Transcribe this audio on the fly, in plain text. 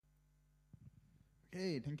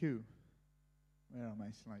Okay, thank you. Where are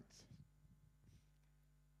my slides?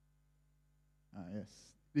 Yes,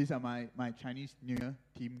 these are my Chinese New Year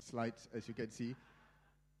theme slides, as you can see.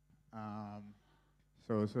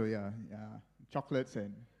 Yeah, chocolates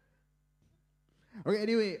and. Okay,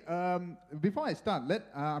 anyway, before I start,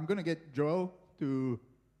 I'm going to get Joel to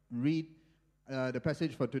read the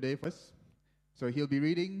passage for today first. So he'll be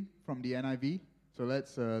reading from the NIV. So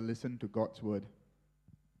let's listen to God's word.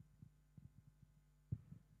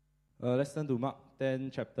 Let's turn to Mark 10,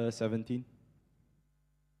 chapter 17.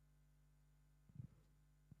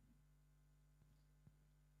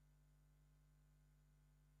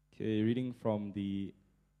 Okay, reading from the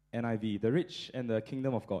NIV, the rich and the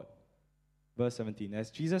kingdom of God. Verse 17, as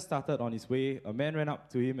Jesus started on his way, a man ran up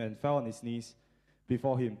to him and fell on his knees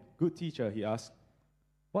before him. Good teacher, he asked,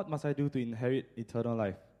 what must I do to inherit eternal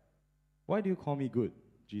life? Why do you call me good?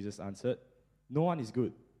 Jesus answered, no one is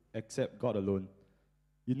good except God alone.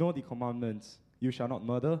 You know the commandments. You shall not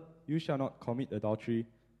murder, you shall not commit adultery,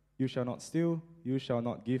 you shall not steal, you shall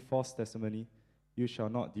not give false testimony, you shall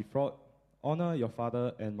not defraud, honor your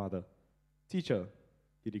father and mother. Teacher,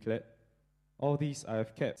 he declared, all these I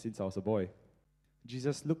have kept since I was a boy.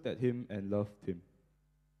 Jesus looked at him and loved him.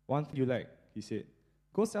 One thing you lack, he said,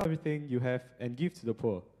 go sell everything you have and give to the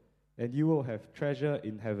poor, and you will have treasure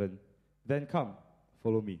in heaven. Then come,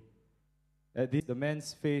 follow me. At this the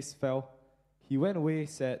man's face fell. He went away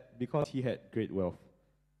sad because he had great wealth.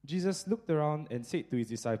 Jesus looked around and said to his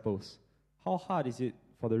disciples, how hard is it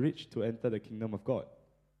for the rich to enter the kingdom of God?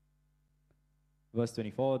 Verse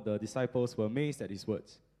 24, the disciples were amazed at his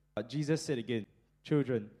words. But Jesus said again,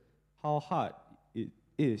 children, how hard it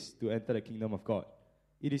is to enter the kingdom of God.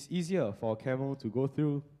 It is easier for a camel to go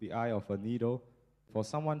through the eye of a needle, for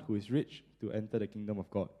someone who is rich to enter the kingdom of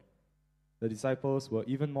God. The disciples were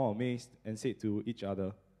even more amazed and said to each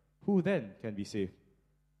other, who then can be saved?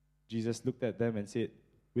 Jesus looked at them and said,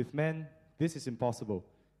 with men this is impossible,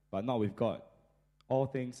 but not with God. All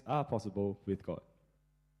things are possible with God.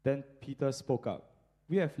 Then Peter spoke up,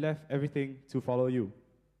 we have left everything to follow you.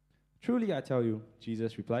 Truly I tell you,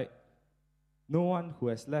 Jesus replied, no one who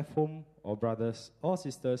has left home or brothers or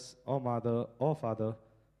sisters or mother or father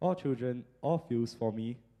or children or fields for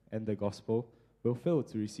me and the gospel will fail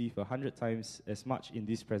to receive 100 times as much in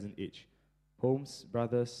this present age. Homes,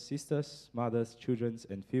 brothers, sisters, mothers, children,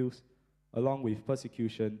 and fields, along with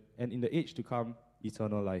persecution, and in the age to come,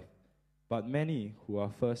 eternal life. But many who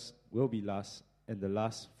are first will be last, and the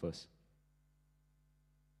last first.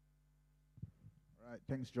 All right,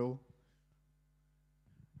 thanks, Joel.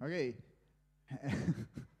 Okay.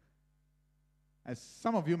 As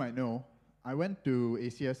some of you might know, I went to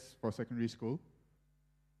ACS for secondary school.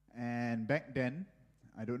 And back then,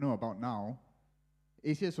 I don't know about now,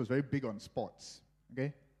 ACS was very big on sports,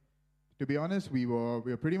 okay? To be honest, we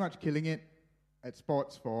were pretty much killing it at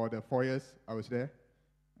sports for the 4 years I was there.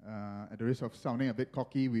 At the risk of sounding a bit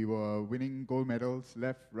cocky, we were winning gold medals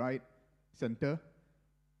left, right, center.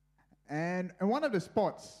 And one of the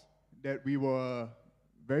sports that we were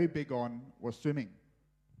very big on was swimming.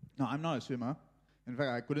 Now, I'm not a swimmer. In fact,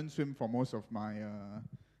 I couldn't swim for most of my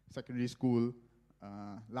secondary school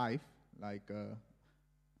life.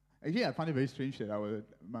 Actually, I find it very strange that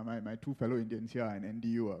my two fellow Indians here are in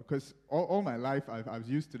NDU, because all my life I was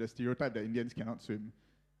used to the stereotype that Indians cannot swim.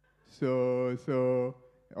 So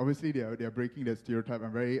obviously they are breaking that stereotype.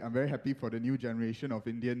 I'm very happy for the new generation of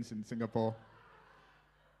Indians in Singapore.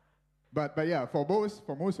 But yeah, for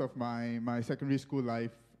most of my secondary school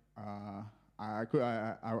life, I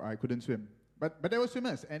couldn't swim. But there were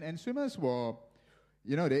swimmers, and swimmers were,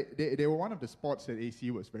 they were one of the sports that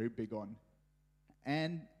AC was very big on.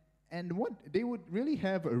 And what they would really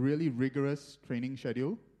have a really rigorous training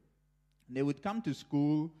schedule. They would come to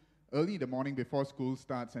school early in the morning before school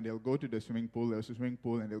starts, and they'll go to the swimming pool. There's a swimming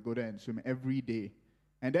pool, and they'll go there and swim every day.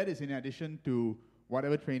 And that is in addition to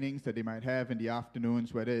whatever trainings that they might have in the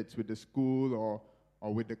afternoons, whether it's with the school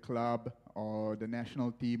or with the club or the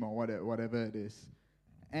national team or whatever it is.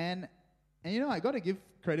 And I got to give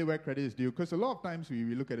credit where credit is due, because a lot of times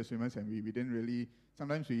we look at the swimmers and we didn't really,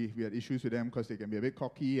 sometimes we had issues with them because they can be a bit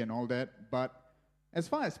cocky and all that. But as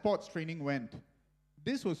far as sports training went,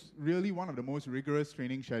 this was really one of the most rigorous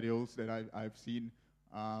training schedules that I've seen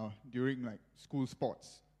during school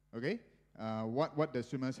sports. Okay, what the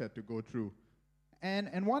swimmers had to go through.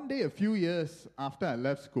 And one day, a few years after I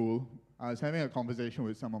left school, I was having a conversation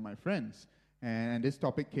with some of my friends. And this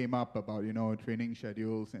topic came up about, training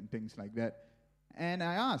schedules and things like that. And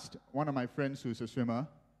I asked one of my friends who's a swimmer,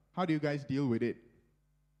 how do you guys deal with it?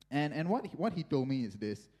 And what he told me is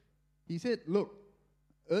this. He said, look,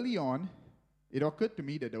 early on, it occurred to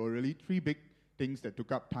me that there were really three big things that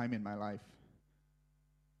took up time in my life: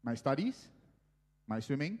 my studies, my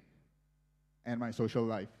swimming, and my social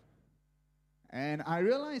life. And I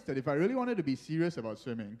realized that if I really wanted to be serious about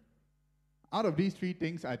swimming, out of these 3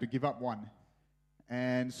 things, I had to give up one.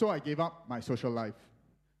 And so I gave up my social life.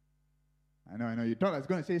 I know. You thought I was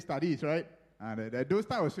going to say studies, right? Those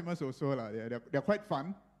type of swimmers also, they're quite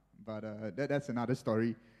fun, but that's another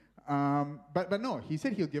story. But no, he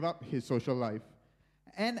said he'll give up his social life.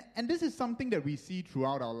 And this is something that we see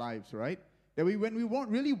throughout our lives, right? That when we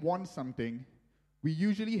really want something, we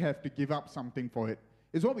usually have to give up something for it.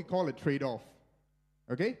 It's what we call a trade-off,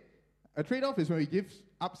 okay? A trade-off is when we give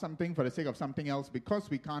up something for the sake of something else because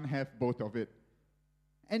we can't have both of it.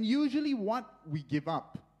 And usually what we give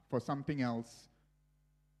up for something else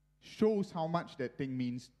shows how much that thing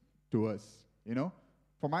means to us, you know?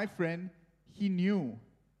 For my friend, he knew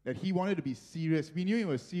that he wanted to be serious. We knew he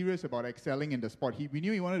was serious about excelling in the sport. We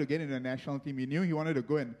knew he wanted to get into the national team. We knew he wanted to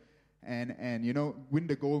go and win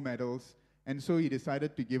the gold medals. And so he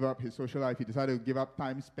decided to give up his social life. He decided to give up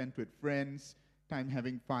time spent with friends, time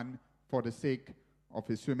having fun for the sake of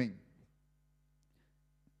his swimming.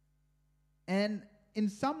 And in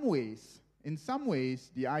some ways,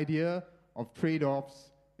 the idea of trade-offs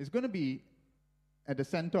is going to be at the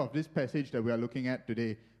center of this passage that we are looking at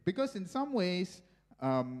today. Because in some ways,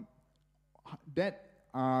 the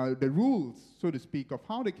rules, so to speak, of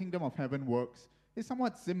how the kingdom of heaven works is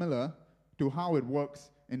somewhat similar to how it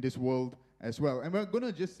works in this world as well. And we're going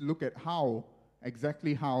to just look at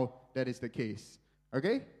exactly how that is the case.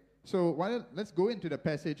 Okay? So let's go into the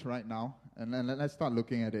passage right now, and then let's start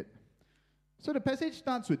looking at it. So the passage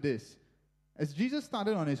starts with this. As Jesus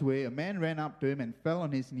started on his way, a man ran up to him and fell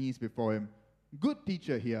on his knees before him. "Good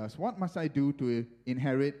teacher," he asked, "what must I do to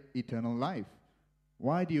inherit eternal life?"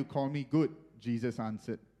 "Why do you call me good?" Jesus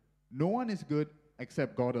answered. "No one is good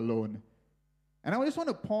except God alone." And I just want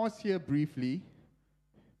to pause here briefly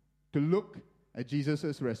to look at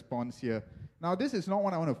Jesus' response here. Now, this is not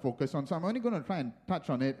what I want to focus on, so I'm only going to try and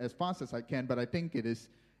touch on it as fast as I can, but I think it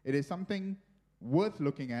is something worth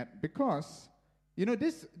looking at because, you know,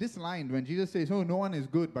 this line, when Jesus says, "Oh, no one is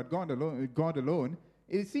good but God alone,"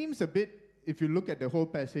 it seems a bit, if you look at the whole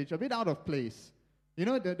passage, a bit out of place. You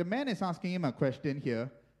know, the man is asking him a question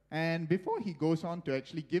here, and before he goes on to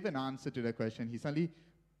actually give an answer to the question, he suddenly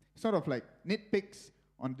sort of like nitpicks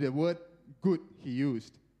on the word good he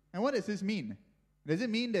used. And what does this mean? Does it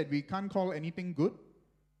mean that we can't call anything good?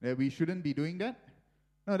 That we shouldn't be doing that?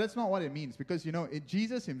 No, that's not what it means, because, you know,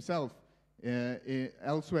 Jesus himself,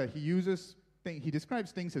 elsewhere, he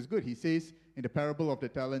describes things as good. He says in the parable of the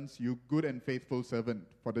talents, "You good and faithful servant,"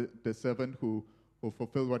 for the servant who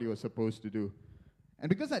fulfilled what he was supposed to do. And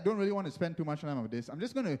because I don't really want to spend too much time on this, I'm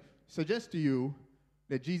just going to suggest to you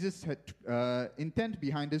that Jesus' intent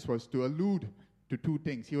behind this was to allude to 2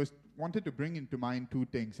 things. He wanted to bring into mind 2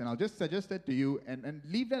 things. And I'll just suggest that to you and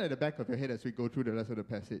leave that at the back of your head as we go through the rest of the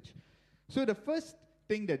passage. So the first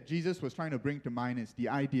thing that Jesus was trying to bring to mind is the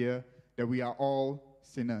idea that we are all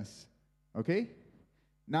sinners. Okay?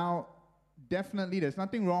 Now, definitely there's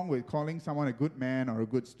nothing wrong with calling someone a good man or a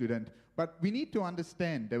good student. But we need to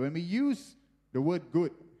understand that when we use the word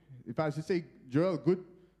good, if I was to say, "Joel, good,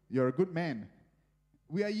 you're a good man,"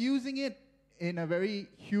 we are using it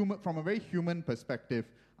from a very human perspective.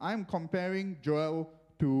 I'm comparing Joel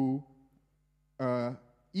to an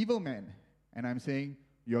evil man, and I'm saying,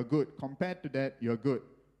 "You're good. Compared to that, you're good."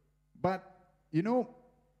 But, you know,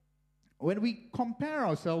 when we compare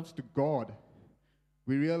ourselves to God,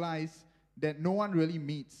 we realize that no one really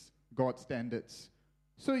meets God's standards.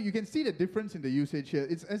 So you can see the difference in the usage here.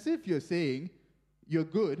 It's as if you're saying you're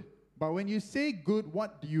good, but when you say good,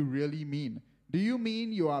 what do you really mean? Do you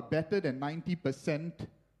mean you are better than 90%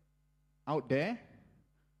 out there?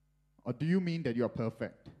 Or do you mean that you are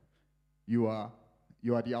perfect? You are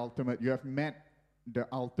the ultimate. You have met the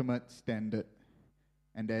ultimate standard.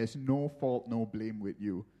 And there is no fault, no blame with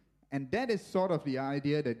you. And that is sort of the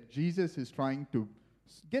idea that Jesus is trying to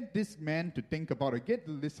get this man to think about, or get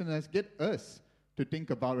the listeners, get us to think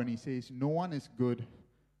about when he says, "No one is good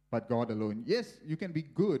but God alone." Yes, you can be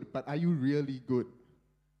good, but are you really good?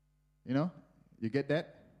 You know? You get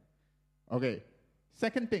that? Okay.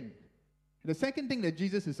 Second thing. The second thing that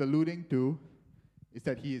Jesus is alluding to is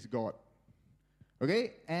that he is God.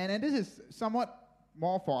 Okay? And this is somewhat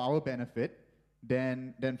more for our benefit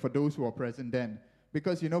than for those who are present then.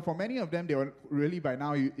 Because, you know, for many of them, they were really, by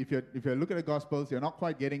now, if you look at the Gospels, they're not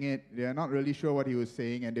quite getting it. They're not really sure what he was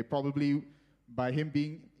saying. And they probably, by him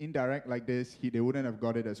being indirect like this, they wouldn't have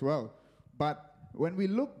got it as well. But when we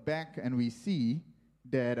look back and we see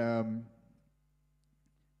that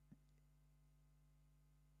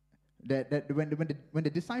that when the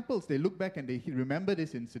disciples, they look back and they remember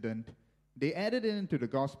this incident, they added it into the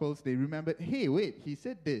Gospels, they remembered, hey, wait, he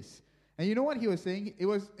said this. And you know what he was saying? It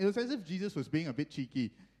was as if Jesus was being a bit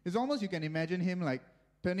cheeky. It's almost, you can imagine him like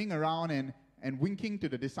turning around and winking to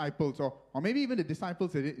the disciples, or maybe even the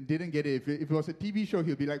disciples that didn't get it. If it was a TV show,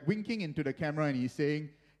 he'll be like winking into the camera and he's saying,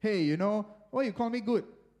 hey, you know, oh, you call me good.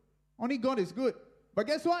 Only God is good. But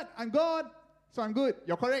guess what? I'm God, so I'm good.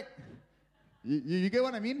 You're correct. You get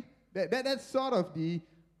what I mean? That's sort of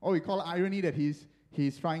what we call irony that he's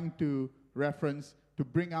trying to reference to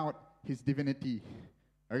bring out his divinity.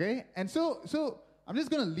 Okay? And so I'm just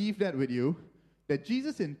going to leave that with you, that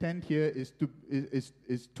Jesus' intent here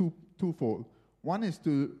is twofold. One is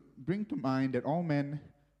to bring to mind that all men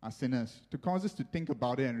are sinners, to cause us to think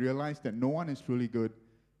about it and realize that no one is truly good.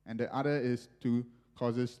 And the other is to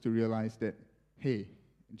cause us to realize that, hey,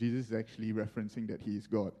 Jesus is actually referencing that he is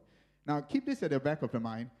God. Now, keep this at the back of your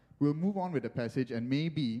mind. We'll move on with the passage, and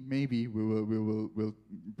maybe we'll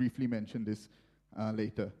briefly mention this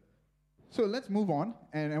later. So let's move on.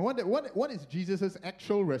 And what is Jesus'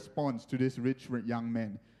 actual response to this rich young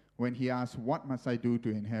man when he asks, what must I do to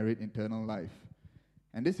inherit eternal life?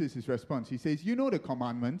 And this is his response. He says, you know the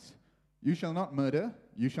commandments. You shall not murder.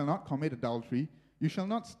 You shall not commit adultery. You shall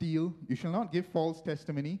not steal. You shall not give false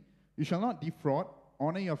testimony. You shall not defraud.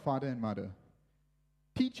 Honor your father and mother.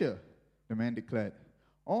 Teacher, the man declared,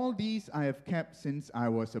 all these I have kept since I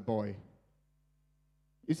was a boy.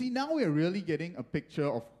 You see, now we're really getting a picture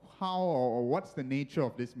of how or what's the nature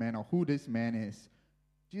of this man or who this man is.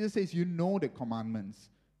 Jesus says, you know the commandments.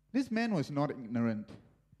 This man was not ignorant.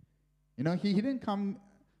 You know, he didn't come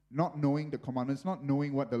not knowing the commandments, not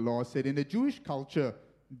knowing what the law said. In the Jewish culture,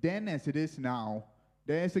 then as it is now,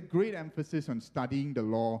 there's a great emphasis on studying the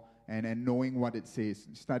law and knowing what it says,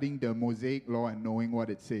 studying the Mosaic law and knowing what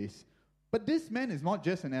it says. But this man is not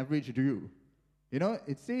just an average Jew. You know,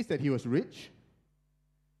 it says that he was rich.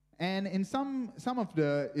 And in some of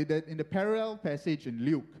in the parallel passage in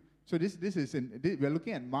Luke, so this is we're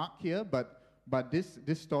looking at Mark here, but this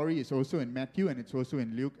story is also in Matthew and it's also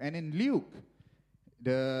in Luke. And in Luke,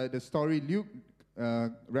 the story Luke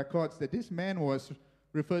records that this man was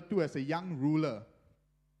referred to as a young ruler.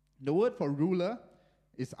 The word for ruler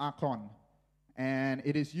is archon, and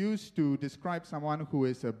it is used to describe someone who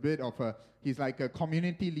is he's like a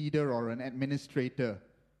community leader or an administrator.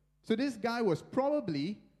 So this guy was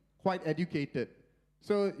probably quite educated.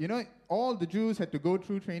 So, you know, all the Jews had to go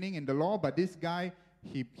through training in the law, but this guy,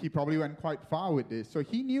 he probably went quite far with this. So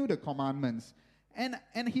he knew the commandments. And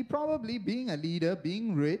he probably, being a leader,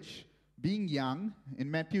 being rich, being young,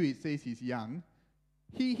 in Matthew it says he's young,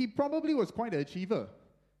 he probably was quite an achiever.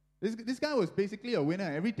 This guy was basically a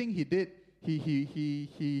winner. Everything he did,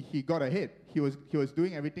 he got ahead. He was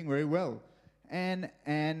doing everything very well. And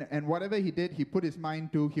whatever he did, he put his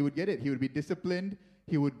mind to, he would get it. He would be disciplined,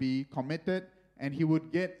 he would be committed, and he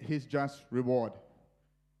would get his just reward.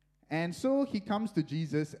 And so he comes to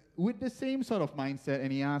Jesus with the same sort of mindset,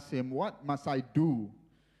 and he asks him, what must I do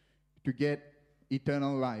to get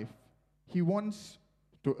eternal life? He wants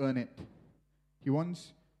to earn it. He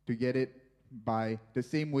wants to get it by the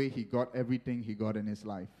same way he got everything he got in his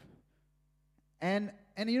life. And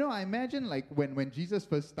you know, I imagine like when Jesus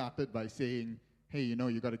first started by saying, hey, you know,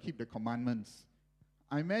 you got to keep the commandments.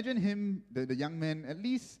 I imagine him, the young man, at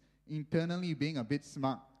least internally being a bit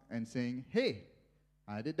smug and saying, hey,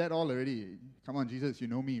 I did that all already. Come on, Jesus, you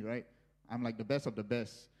know me, right? I'm like the best of the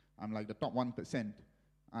best. I'm like the top 1%.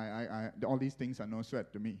 All these things are no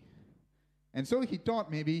sweat to me. And so he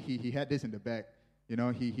thought maybe he had this in the back. You know,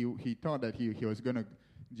 he thought that he was going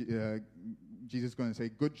to, Jesus going to say,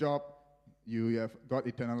 good job, you have got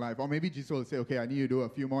eternal life. Or maybe Jesus will say, okay, I need you to do a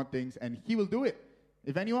few more things, and he will do it.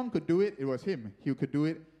 If anyone could do it, it was him. He could do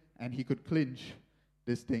it, and he could clinch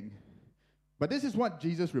this thing. But this is what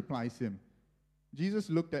Jesus replies him. Jesus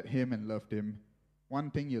looked at him and loved him. One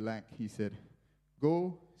thing you lack, he said.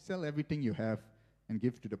 Go, sell everything you have, and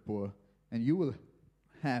give to the poor, and you will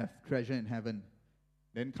have treasure in heaven.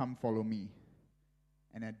 Then come follow me.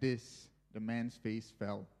 And at this, the man's face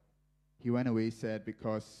fell. He went away sad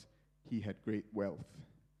because he had great wealth.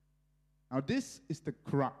 Now this is the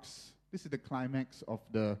crux. This is the climax of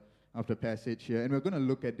the passage here. And we're going to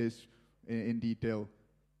look at this in detail.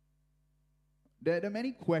 There are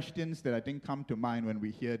many questions that I think come to mind when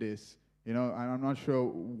we hear this. You know, I'm not sure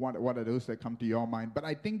what are those that come to your mind. But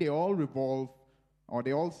I think they all revolve, or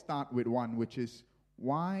they all start with one, which is,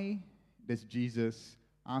 why does Jesus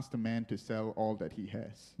ask the man to sell all that he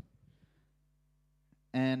has?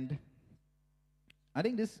 And I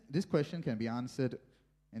think this question can be answered,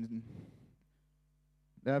 and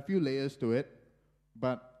there are a few layers to it,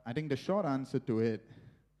 but I think the short answer to it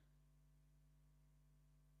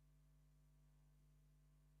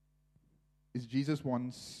is Jesus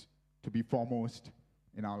wants to be foremost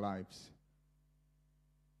in our lives.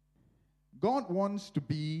 God wants to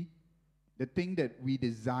be the thing that we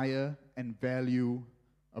desire and value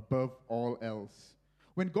above all else.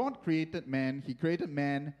 When God created man, he created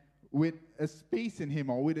man with a space in him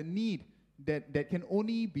or with a need that can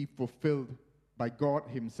only be fulfilled by God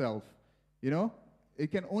himself. You know,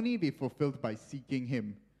 it can only be fulfilled by seeking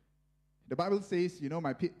him. The Bible says, you know,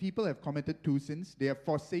 my people have committed two sins. They have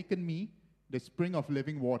forsaken me, the spring of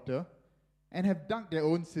living water, and have dug their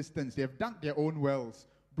own cisterns. They have dug their own wells,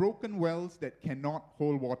 broken wells that cannot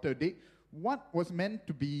hold water. What was meant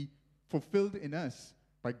to be fulfilled in us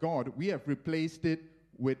by God, we have replaced it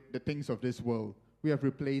with the things of this world. We have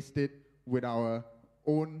replaced it with our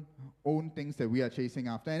own things that we are chasing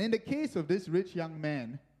after. And in the case of this rich young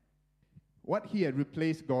man, what he had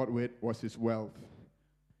replaced God with was his wealth.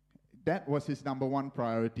 That was his number one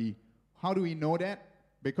priority. How do we know that?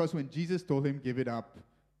 Because when Jesus told him, give it up,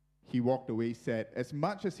 he walked away sad. As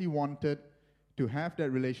much as he wanted to have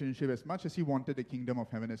that relationship, as much as he wanted the kingdom of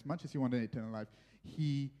heaven, as much as he wanted eternal life,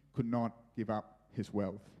 he could not give up his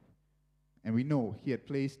wealth. And we know he had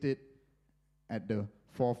placed it at the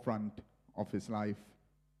forefront of his life.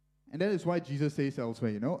 And that is why Jesus says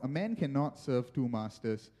elsewhere, you know, a man cannot serve two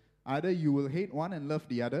masters. Either you will hate one and love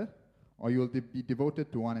the other, or you will be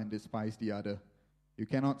devoted to one and despise the other. You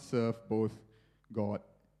cannot serve both God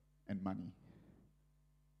and money.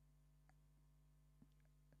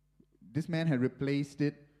 This man had replaced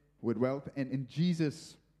it with wealth, and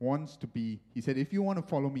Jesus wants to be, he said, if you want to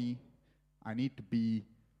follow me, I need to be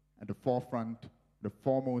at the forefront, the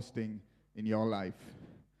foremost thing in your life.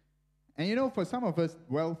 And you know, for some of us,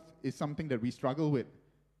 wealth is something that we struggle with.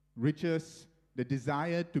 Riches, the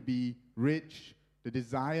desire to be rich, the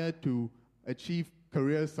desire to achieve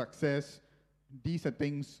career success, these are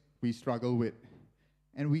things we struggle with.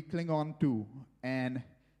 And we cling on to. And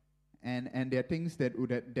there are things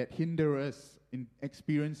that hinder us in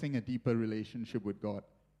experiencing a deeper relationship with God.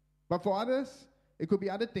 But for others, it could be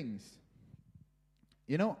other things.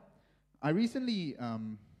 You know, I recently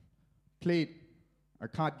played a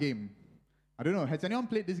card game. I don't know, has anyone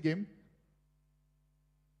played this game?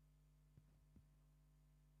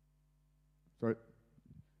 Sorry.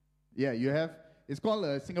 Yeah, you have. It's called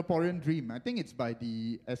a Singaporean Dream. I think it's by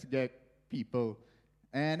the SGAG people.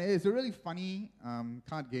 And it's a really funny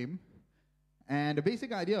card game. And the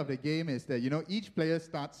basic idea of the game is that, you know, each player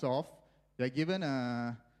starts off, they're given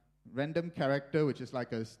a random character, which is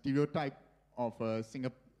like a stereotype of a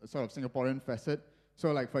sort of Singaporean facet.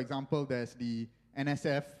 So, like, for example, there's the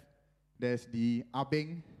NSF, there's the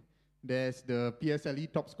Abeng, there's the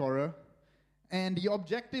PSLE top scorer. And the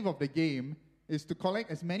objective of the game is to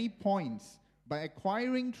collect as many points by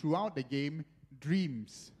acquiring throughout the game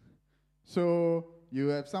dreams. So you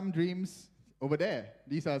have some dreams over there.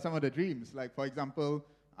 These are some of the dreams. Like, for example,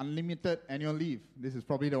 unlimited annual leave. This is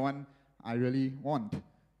probably the one I really want.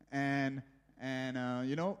 And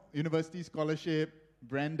you know, university scholarship,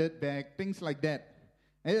 branded bag, things like that.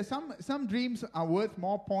 And some dreams are worth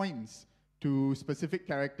more points to specific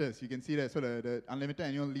characters. You can see that. So the unlimited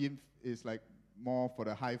annual leave is like more for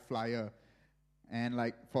the high flyer. And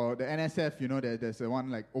like for the NSF, you know, there's the one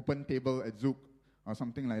like open table at Zouk or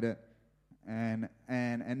something like that. And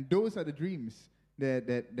those are the dreams that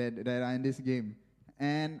are in this game.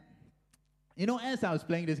 And you know, as I was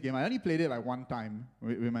playing this game, I only played it like one time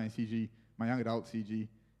with my CG, my young adult CG.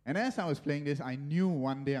 And as I was playing this, I knew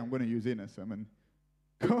one day I'm going to use it in a sermon.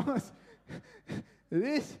 Because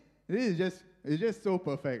this is just so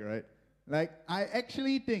perfect, right? Like, I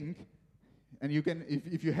actually think, and you can,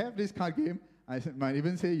 if you have this card game, I might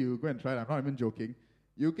even say you go and try it. I'm not even joking.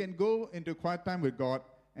 You can go into quiet time with God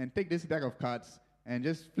and take this deck of cards and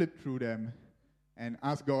just flip through them and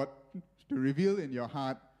ask God to reveal in your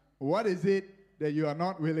heart what is it that you are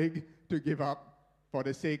not willing to give up for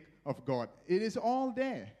the sake of God. It is all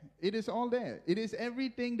there. It is all there. It is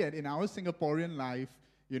everything that in our Singaporean life,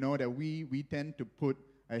 you know, that we tend to put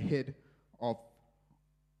ahead of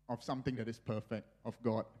something that is perfect, of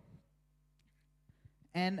God.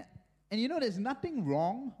 And you know, there's nothing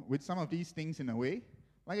wrong with some of these things in a way.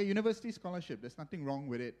 Like a university scholarship, there's nothing wrong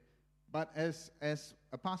with it. But as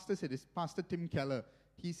a pastor said, it's Pastor Tim Keller,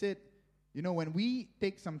 he said, you know, when we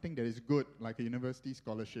take something that is good, like a university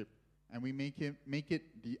scholarship, and we make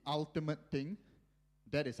it the ultimate thing,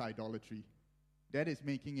 that is idolatry. That is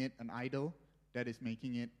making it an idol. That is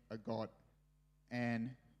making it a god.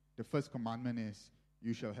 And the first commandment is,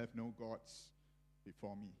 you shall have no gods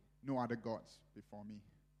before me. No other gods before me.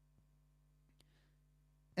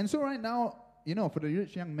 And so right now, for the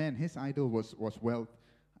rich young man, his idol was wealth.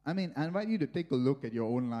 I mean, I invite you to take a look at your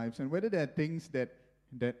own lives and whether there are things that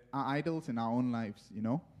are idols in our own lives.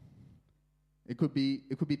 It could be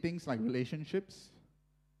things like relationships.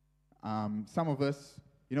 Some of us,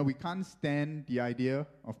 we can't stand the idea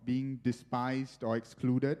of being despised or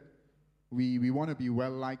excluded. We want to be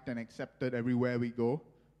well-liked and accepted everywhere we go.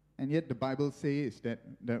 And yet the Bible says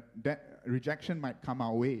that rejection might come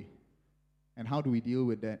our way. And how do we deal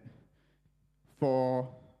with that? For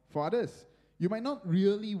others, you might not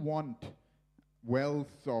really want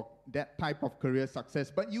wealth or that type of career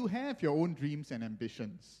success, but you have your own dreams and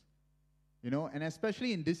ambitions. And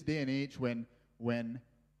especially in this day and age when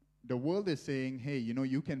the world is saying, hey,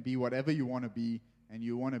 you can be whatever you want to be, and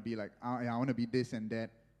you want to be like, I want to be this and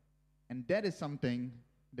that. And that is something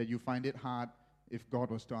that you find it hard if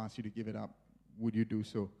God was to ask you to give it up. Would you do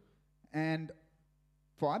so? And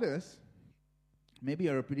for others, maybe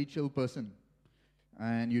you're a pretty chill person,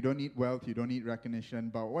 and you don't need wealth, you don't need recognition,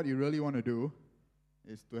 but what you really want to do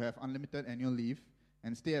is to have unlimited annual leave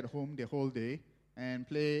and stay at home the whole day and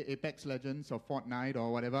play Apex Legends or Fortnite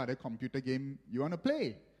or whatever other computer game you want to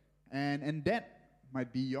play. And that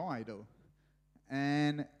might be your idol.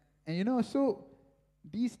 And so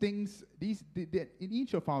these things, in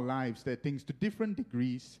each of our lives, there are things to different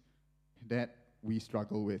degrees that we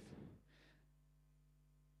struggle with.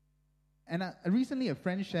 And recently a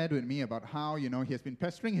friend shared with me about how, he has been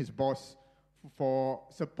pestering his boss for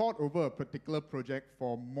support over a particular project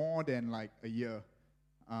for more than like a year.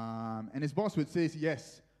 And his boss would say,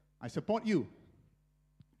 yes, I support you.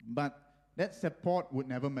 But that support would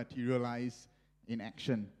never materialize in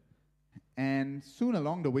action. And soon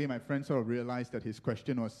along the way, my friend sort of realized that his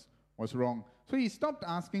question was wrong. So he stopped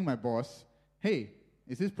asking my boss, hey,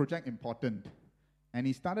 is this project important? And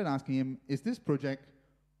he started asking him, is this project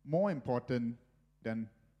more important than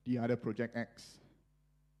the other project X?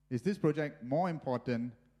 Is this project more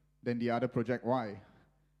important than the other project Y?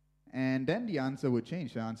 And then the answer would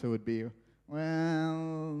change. The answer would be,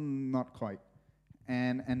 well, not quite.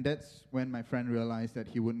 And that's when my friend realized that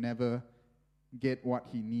he would never get what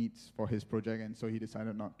he needs for his project, and so he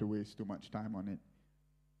decided not to waste too much time on it.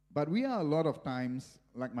 But we are a lot of times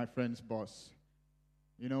like my friend's boss.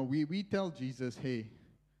 We tell Jesus, hey,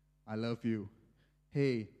 I love you.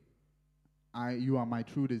 Hey, you are my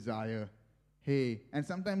true desire. Hey, and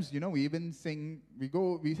sometimes, we even sing,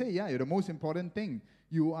 we say, yeah, you're the most important thing.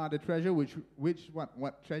 You are the treasure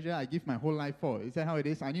what treasure I give my whole life for. Is that how it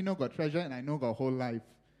is? I know got treasure and I know got whole life.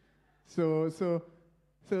 So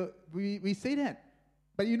we say that.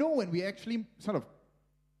 But when we actually sort of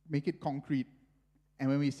make it concrete, and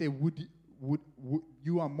when we say, would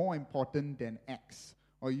you are more important than X,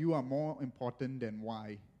 or you are more important than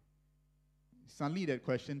Y, suddenly that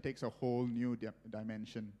question takes a whole new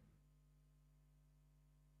dimension.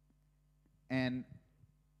 And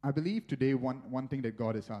I believe today one thing that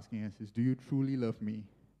God is asking us is, do you truly love me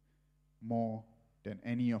more than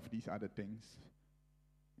any of these other things?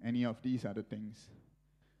 Any of these other things?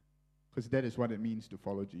 Because that is what it means to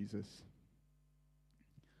follow Jesus.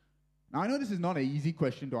 Now, I know this is not an easy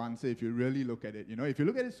question to answer if you really look at it. If you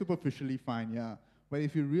look at it superficially, fine, yeah. But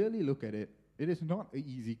if you really look at it, it is not an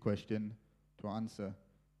easy question to answer.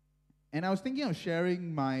 And I was thinking of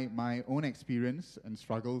sharing my own experience and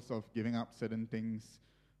struggles of giving up certain things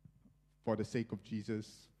for the sake of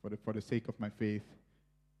Jesus, for the sake of my faith.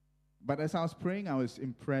 But as I was praying, I was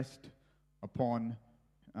impressed upon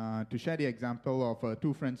to share the example of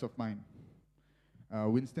two friends of mine,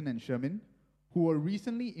 Winston and Sherman, who were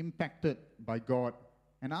recently impacted by God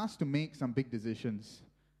and asked to make some big decisions.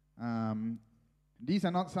 These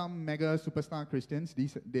are not some mega superstar Christians.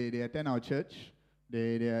 They attend our church.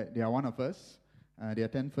 They are one of us. They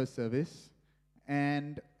attend first service.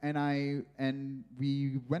 And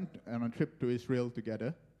we went on a trip to Israel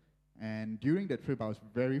together. And during that trip, I was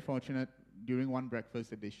very fortunate during one breakfast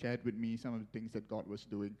that they shared with me some of the things that God was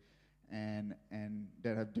doing and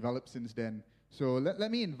that have developed since then. So let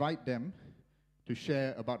me invite them to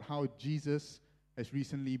share about how Jesus has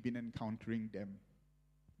recently been encountering them.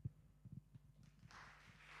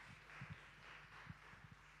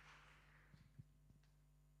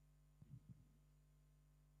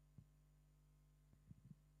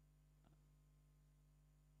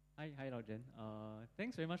 Hi, Rajan.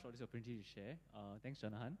 Thanks very much for this opportunity to share. Thanks,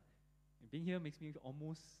 Jonathan. Being here makes me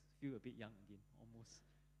almost feel a bit young again, almost.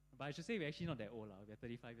 But I should say we're actually not that old. We're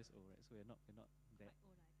 35 years old, right? So we're not that.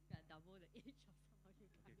 Quite old. I think we are double the age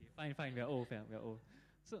of some of you guys. Okay, fine. We're old.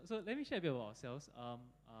 So let me share a bit about ourselves.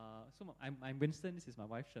 So I'm Winston. This is my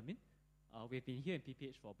wife, Shermin. We've been here in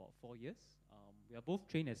PPH for about 4 years. We are both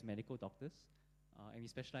trained as medical doctors. and we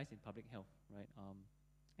specialize in public health, right?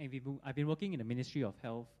 I've been working in the Ministry of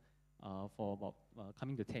Health for about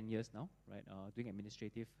coming to 10 years now, right? Doing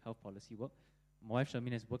administrative health policy work. My wife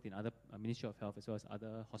Shermin has worked in other Ministry of Health as well as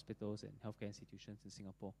other hospitals and healthcare institutions in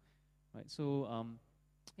Singapore, right? So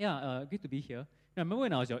good to be here. I remember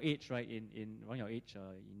when I was your age, right? Around your age,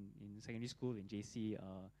 in secondary school, in JC,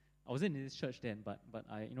 I wasn't in this church then, but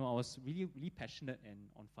I was really passionate and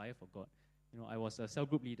on fire for God. I was a cell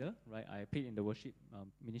group leader, right? I played in the worship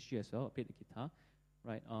ministry as well. I played the guitar,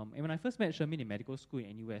 right? And when I first met Shermin in medical school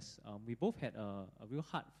in NUS, we both had a real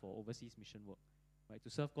heart for overseas mission work, right? To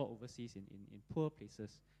serve God overseas in poor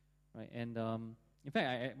places, right? And in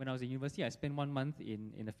fact, when I was in university, I spent 1 month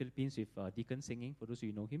in the Philippines with Deacon singing. For those of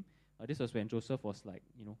you who know him, this was when Joseph was like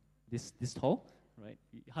this tall, right?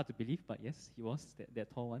 Hard to believe, but yes, he was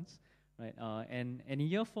that tall once, right? And in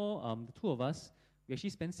year 4, the two of us, we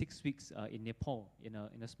actually spent 6 weeks in Nepal in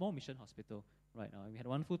a small mission hospital, right? We had a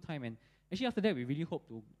wonderful time, and actually after that, we really hope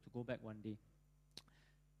to go back one day.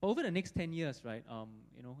 But over the next 10 years, right,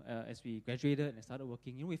 as we graduated and started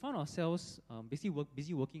working, we found ourselves busy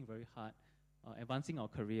working very hard, advancing our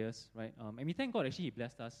careers, right? And we thank God actually He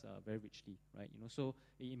blessed us very richly, right? So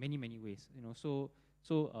in many ways, So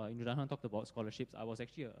Johan talked about scholarships. I was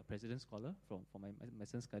actually a president scholar for my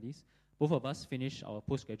medicine studies. Both of us finished our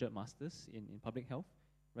postgraduate masters in public health,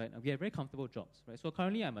 right? We have very comfortable jobs, right? So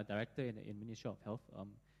currently I'm a director in Ministry of Health.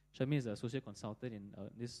 Shermin is an associate consultant in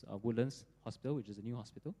this Woodlands Hospital, which is a new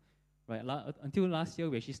hospital, right? Until last year,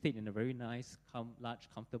 we actually stayed in a very nice, large,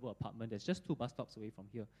 comfortable apartment that's just 2 bus stops away from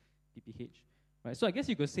here, PPH, right? So I guess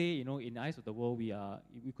you could say, in the eyes of the world, we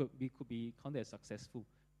could be counted as successful,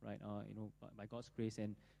 right? By God's grace.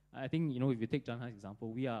 And I think, if you take John Han's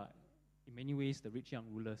example, we are in many ways the rich young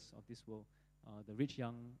rulers of this world, the rich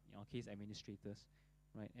young, case administrators,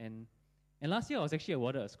 right? And last year I was actually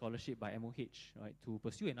awarded a scholarship by MOH, right, to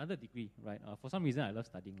pursue another degree, right? For some reason I love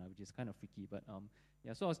studying, which is kind of freaky, but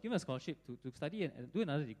so I was given a scholarship to study and do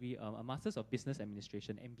another degree, a Masters of Business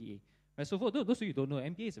Administration, MBA. Right, so for those of you who don't know,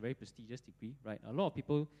 MBA is a very prestigious degree, right? A lot of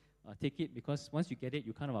people take it because once you get it,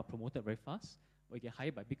 you kind of are promoted very fast, or you get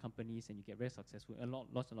hired by big companies and you get very successful, and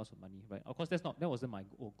lots and lots of money, right? Of course, that wasn't my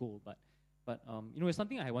goal, but it's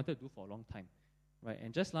something I wanted to do for a long time, right?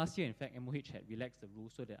 And just last year, in fact, MOH had relaxed the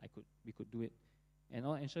rules so that we could do it, and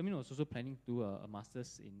Shermin was also planning to do a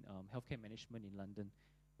master's in healthcare management in London,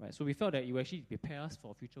 right? So we felt that it would actually prepare us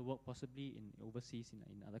for future work, possibly in overseas,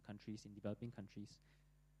 in other countries, in developing countries.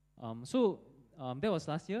 That was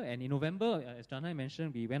last year, and in November, as Janai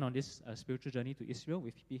mentioned, we went on this spiritual journey to Israel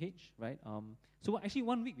with PPH, right? So actually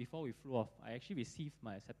 1 week before we flew off, I actually received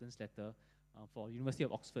my acceptance letter for University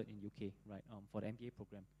of Oxford in UK, right, for the MBA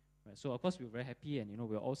program. Right? So of course we were very happy, and we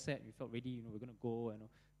were all set. We felt ready. We're going to go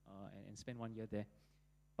and spend 1 year there.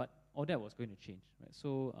 But all that was going to change, right?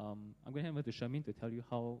 So I'm going to hand over to Shermin to tell you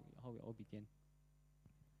how it all began.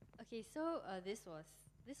 Okay, so this was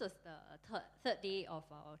the third day of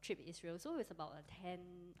our trip to Israel. So it was about a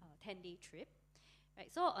 10-day trip,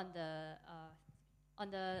 right? So on the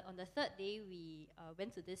third day, we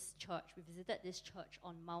went to this church. We visited this church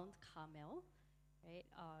on Mount Carmel, right?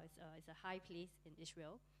 It's a high place in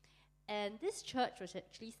Israel, and this church was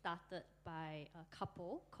actually started by a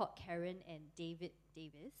couple called Karen and David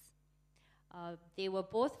Davis. They were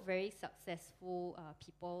both very successful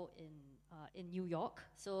people in New York.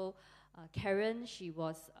 So Karen, she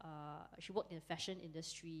worked in the fashion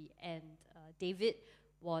industry, and David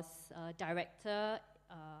was a director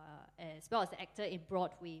as well as an actor in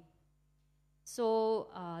Broadway. So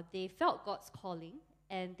they felt God's calling,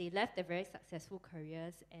 and they left their very successful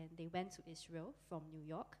careers, and they went to Israel from New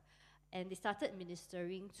York, and they started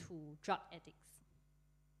ministering to drug addicts,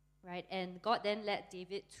 right? And God then led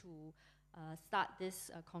David to start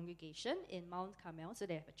this congregation in Mount Carmel, so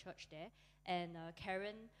they have a church there, and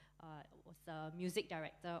Karen was the music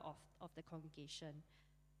director of the congregation.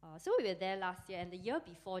 So we were there last year, and the year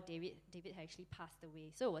before, David had actually passed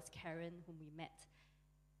away. So it was Karen whom we met,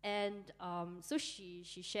 and so she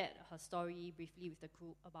shared her story briefly with the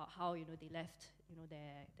group about how they left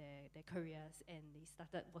their careers and they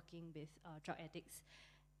started working with drug addicts,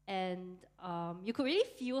 and you could really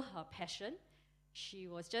feel her passion. She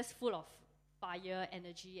was just full of fire,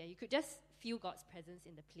 energy, and you could just feel God's presence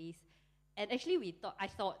in the place. And actually, I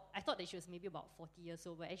thought that she was maybe about 40 years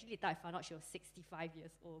old, but actually later I found out she was 65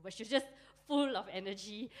 years old. But she was just full of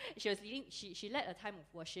energy. She was leading. She led a time of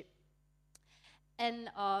worship, and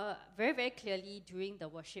very, very clearly during the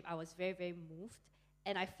worship, I was very, very moved,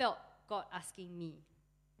 and I felt God asking me,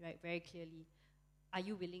 right, very clearly, are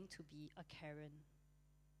you willing to be a Karen,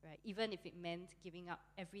 right? Even if it meant giving up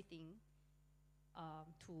everything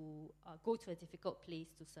to go to a difficult place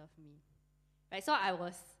to serve me. Right, so I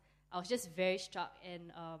was just very struck,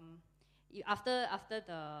 and after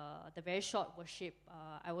the very short worship,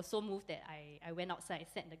 I was so moved that I went outside,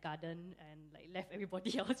 sat in the garden, and like left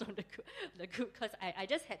everybody else from the group because I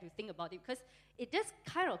just had to think about it, because it just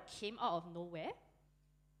kind of came out of nowhere.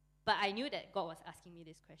 But I knew that God was asking me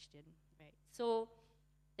this question, right? So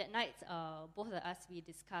that night, both of us, we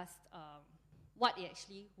discussed what it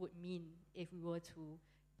actually would mean if we were to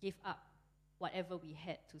give up whatever we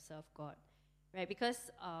had to serve God, right?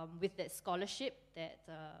 Because with that scholarship that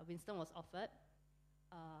Winston was offered,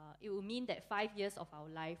 it would mean that 5 years of our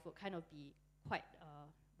life would kind of be quite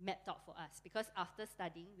mapped out for us, because after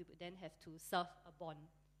studying, we would then have to serve a bond,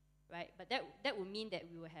 right? But that would mean that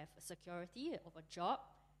we will have a security of a job,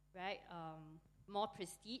 right? More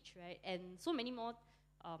prestige, right? And so many more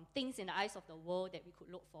things in the eyes of the world that we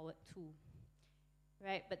could look forward to,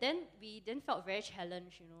 right? But then we then felt very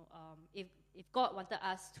challenged, if God wanted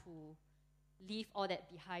us to leave all that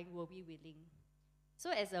behind, were we willing?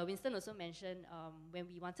 So as Winston also mentioned, when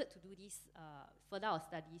we wanted to do this further our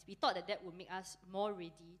studies, we thought that would make us more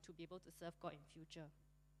ready to be able to serve God in future.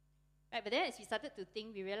 Right? But then as we started to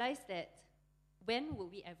think, we realized that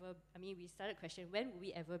we started questioning, when will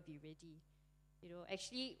we ever be ready?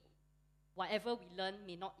 Actually, whatever we learn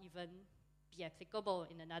may not even be applicable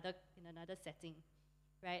in another setting,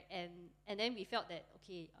 right? And then we felt that,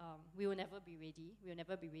 we will never be ready. We will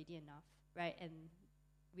never be ready enough, right? And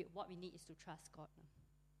what we need is to trust God.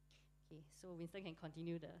 Okay, so Winston can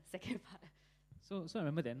continue the second part. So I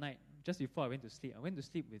remember that night, just before I went to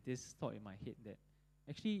sleep with this thought in my head that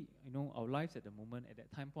actually, our lives at the moment, at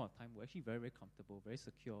that point of time, were actually very, very comfortable, very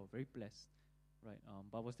secure, very blessed, right?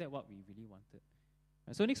 But was that what we really wanted?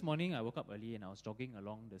 So next morning, I woke up early and I was jogging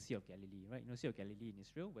along the Sea of Galilee, right? Sea of Galilee in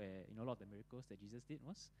Israel, where a lot of the miracles that Jesus did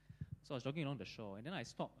was. So I was jogging along the shore, and then I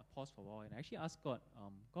paused for a while, and I actually asked God,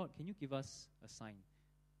 God, can you give us a sign?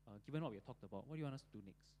 Given what we have talked about, what do you want us to do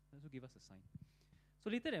next? So give us a sign. So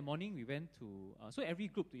later that morning, we went to, so every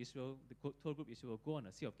group to Israel, the tour group Israel, will go on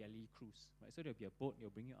a Sea of Galilee cruise, right? So there'll be a boat, they'll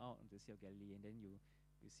bring you out on the Sea of Galilee, and then you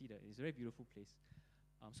see it's a very beautiful place.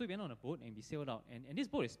 So we went on a boat and we sailed out. And this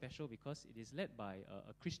boat is special because it is led by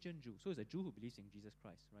a Christian Jew. So it's a Jew who believes in Jesus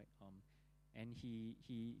Christ, right? And he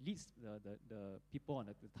leads the people on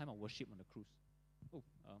the time of worship on the cruise.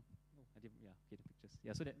 I didn't, the pictures.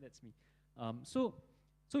 Yeah, so that's me. So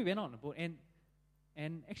we went out on the boat,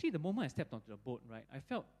 and actually the moment I stepped onto the boat, right, I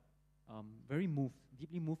felt very moved,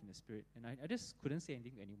 deeply moved in the spirit. And I just couldn't say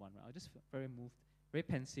anything to anyone, right? I just felt very moved, very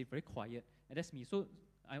pensive, very quiet. And that's me. So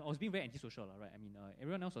I was being very antisocial, right?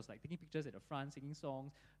 Everyone else was like taking pictures at the front, singing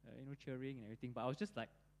songs, cheering and everything. But I was just like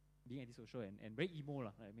being antisocial and very emo,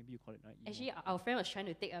 right? Maybe you call it, right? Emo. Actually, our friend was trying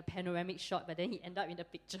to take a panoramic shot, but then he ended up in the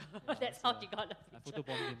picture. Yeah, that's how he got the picture.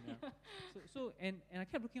 I photobombed him. Yeah. So I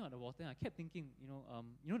kept looking at the water, and I kept thinking,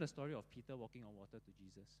 the story of Peter walking on water to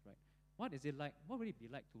Jesus, right? What is it like? What would it be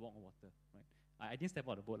like to walk on water, right? I didn't step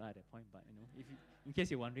out of the boat at that point, but in case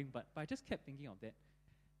you're wondering, but I just kept thinking of that.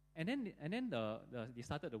 And then they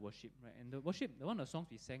started the worship, right? And the worship, one of the songs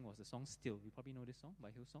we sang was the song "Still." You probably know this song by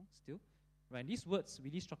Hillsong, "Still." Right? And these words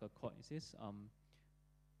really struck a chord. It says,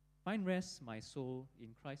 "Find rest, my soul, in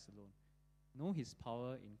Christ alone. Know His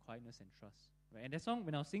power in quietness and trust." Right? And that song,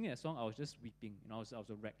 when I was singing that song, I was just weeping. I was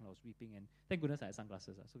a wreck. I was weeping, and thank goodness I had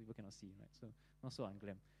sunglasses, so people cannot see, right? So not so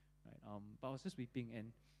unglam, right? But I was just weeping,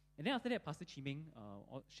 and then after that, Pastor Chiming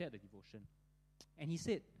shared the devotion, and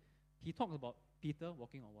he talked about Peter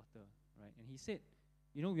walking on water, right? And he said,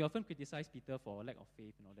 we often criticize Peter for lack of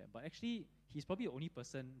faith and all that, but actually, he's probably the only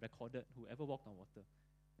person recorded who ever walked on water,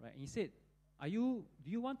 right? And he said, do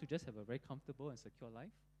you want to just have a very comfortable and secure life?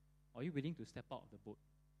 Or are you willing to step out of the boat,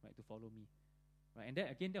 right, to follow me? Right? And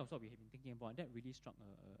that was what we had been thinking about, and that really struck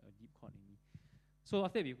a deep chord in me. So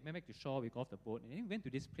after we went back to shore, we got off the boat, and then we went to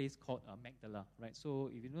this place called Magdala, right? So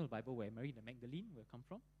if you know the Bible, where Mary the Magdalene will come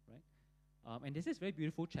from, right? And there's this very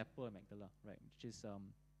beautiful chapel in Magdala, right, which is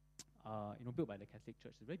built by the Catholic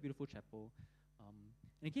Church. It's a very beautiful chapel.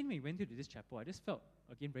 And again, when we went into this chapel, I just felt,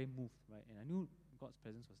 again, very moved, right? And I knew God's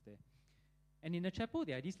presence was there. And in the chapel,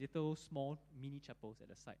 there are these little small mini chapels at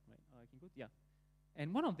the side, right? I can go, yeah.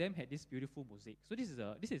 And one of them had this beautiful mosaic. So this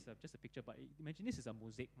is just a picture, but imagine this is a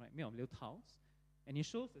mosaic, right, made of little tiles. And it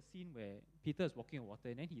shows the scene where Peter is walking on water,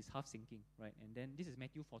 and then he's half sinking, right? And then this is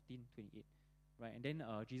Matthew 14:28. Right, and then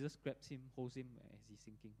Jesus grabs him, holds him as he's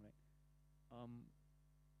sinking, right?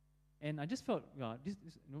 And I just felt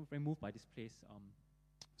very moved by this place.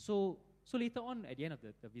 So later on, at the end of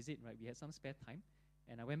the visit, right, we had some spare time,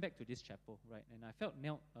 and I went back to this chapel, right, and I felt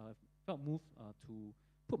moved to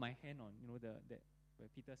put my hand on, where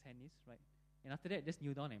Peter's hand is, right, And after that, just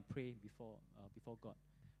kneel down and pray before God,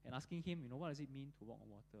 and asking Him, what does it mean to walk on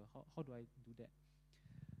water? How do I do that?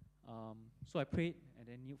 So I prayed and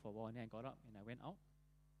then kneeled for a while, and then I got up and I went out.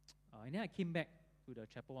 And then I came back to the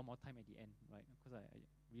chapel one more time at the end, right? Because I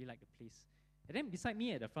really like the place. And then beside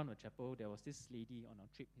me at the front of the chapel, there was this lady on our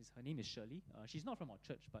trip. Her name is Shirley. She's not from our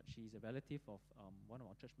church, but she's a relative of one of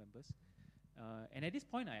our church members. And at this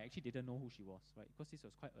point, I actually didn't know who she was, right? Because this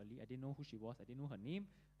was quite early. I didn't know who she was. I didn't know her name.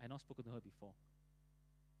 I had not spoken to her before.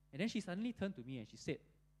 And then she suddenly turned to me and she said,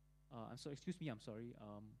 excuse me, I'm sorry,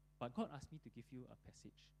 but God asked me to give you a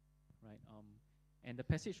passage, right? And the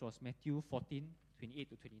passage was Matthew 14, 28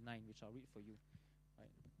 to 29, which I'll read for you,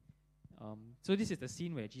 right? So this is the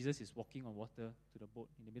scene where Jesus is walking on water to the boat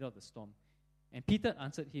in the middle of the storm. And Peter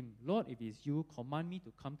answered him, Lord, if it is you, command me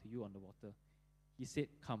to come to you on the water. He said,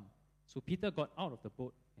 come. So Peter got out of the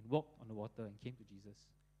boat and walked on the water and came to Jesus.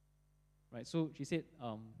 Right, so she said,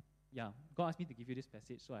 God asked me to give you this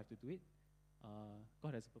passage, so I have to do it.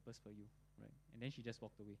 God has a purpose for you, right? And then she just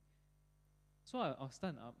walked away. So I was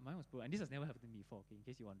stunned. Mine was broken. And this has never happened to me before, okay, in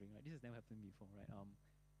case you're wondering, right? This has never happened to me before, right?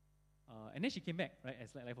 And then she came back, right,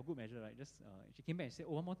 as like for good measure, right? She came back and said,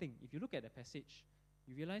 one more thing. If you look at the passage,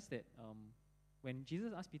 you realize that when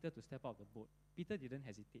Jesus asked Peter to step out of the boat, Peter didn't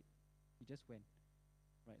hesitate. He just went,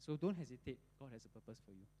 right? So don't hesitate. God has a purpose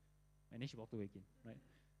for you. And then she walked away again, right?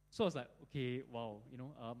 So I was like, okay, wow,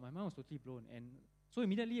 my mind was totally blown. And so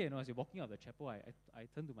immediately, as you're walking out of the chapel, I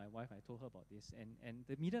turned to my wife, I told her about this. And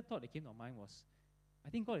the immediate thought that came to my mind was, I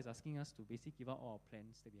think God is asking us to basically give out all our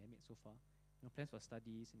plans that we have made so far, plans for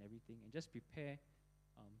studies and everything, and just prepare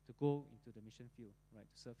to go into the mission field, right,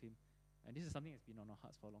 to serve Him. And this is something that's been on our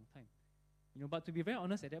hearts for a long time. But to be very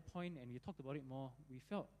honest, at that point, and we talked about it more, we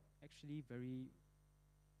felt actually very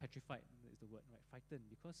petrified, is the word, right, frightened,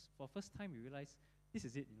 because for the first time we realized this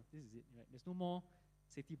is it, this is it, right? There's no more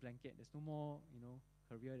safety blanket, there's no more,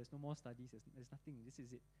 career, there's no more studies, there's nothing, this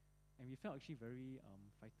is it. And we felt actually very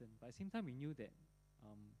frightened. But at the same time, we knew that,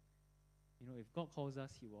 if God calls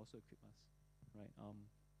us, He will also equip us, right?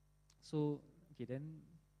 So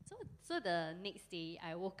the next day,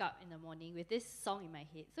 I woke up in the morning with this song in my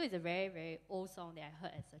head. So it's a very, very old song that I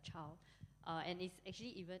heard as a child. And it's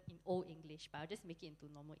actually even in Old English, but I'll just make it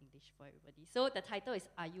into normal English for everybody. So the title is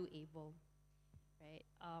Are You Able? Right.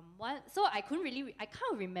 So I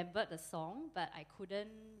can't remember the song, but I couldn't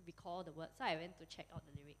recall the words, so I went to check out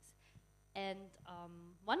the lyrics. And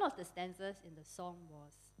one of the stanzas in the song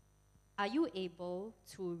was, are you able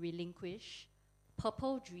to relinquish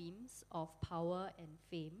purple dreams of power and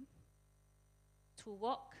fame, to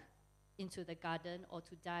walk into the garden or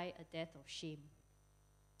to die a death of shame?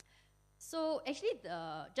 So actually,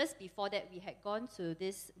 just before that, we had gone to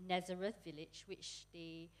this Nazareth village, which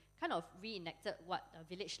they kind of reenacted what a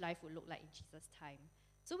village life would look like in Jesus' time.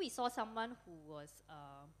 So we saw someone who was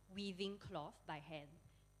weaving cloth by hand,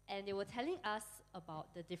 and they were telling us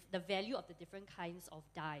about the value of the different kinds of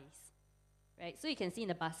dyes. Right? So you can see in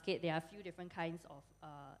the basket, there are a few different kinds of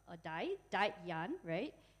a dye, dyed yarn,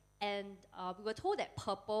 right? And we were told that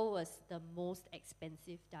purple was the most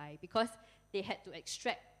expensive dye because they had to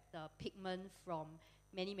extract the pigment from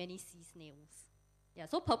many, many sea snails. Yeah,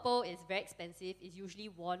 so purple is very expensive. It's usually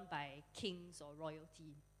worn by kings or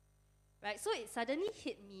royalty. Right? So it suddenly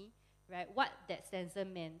hit me, right, what that stanza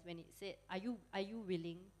meant when it said, are you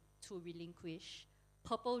willing to relinquish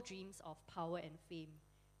purple dreams of power and fame?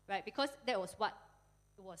 Right? Because that was what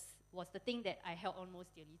was the thing that I held on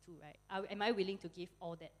most dearly to, right? Am I willing to give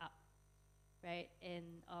all that up? Right? And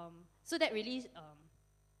so that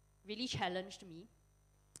really challenged me.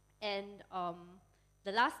 And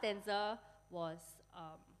the last stanza was,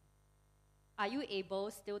 are you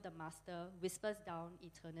able, still the master, whispers down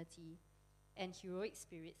eternity, and heroic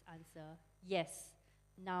spirits answer, yes,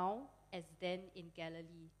 now as then in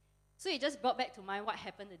Galilee. So it just brought back to mind what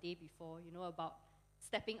happened the day before, about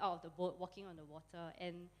stepping out of the boat, walking on the water.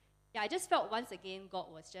 And I just felt once again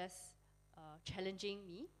God was just challenging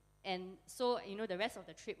me. And so, the rest of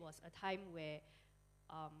the trip was a time where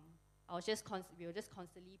we were just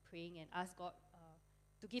constantly praying and ask God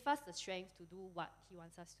to give us the strength to do what He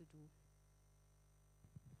wants us to do.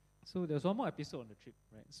 So there's one more episode on the trip,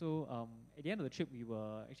 right? So at the end of the trip, we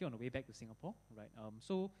were actually on the way back to Singapore, right?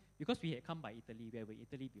 So because we had come by Italy, we were in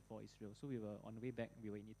Italy before Israel, so we were on the way back, we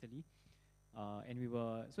were in Italy.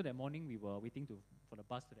 So that morning we were waiting for the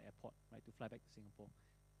bus to the airport, right, to fly back to Singapore.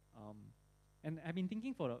 And I've been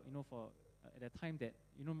thinking at that time that,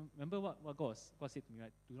 remember what God said to me,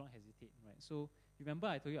 right? Do not hesitate, right? So remember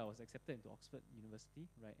I told you I was accepted into Oxford University,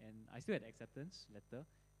 right? And I still had the acceptance letter,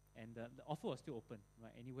 and the offer was still open,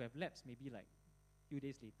 right? And it would have lapsed maybe like a few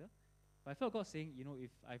days later. But I felt God saying,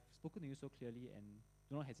 if I've spoken to you so clearly and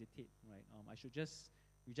do not hesitate, right? I should just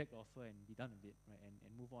reject the offer and be done with it, right?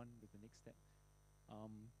 And move on with the next step.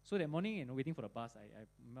 So that morning, waiting for the bus, I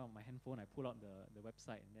remember on my handphone, I pull out the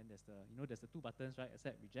website, and then there's the two buttons, right?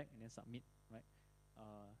 Accept, reject, and then submit, right?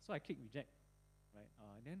 So I click reject, right?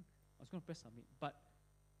 And then I was going to press submit, but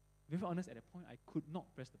to be honest, at that point, I could not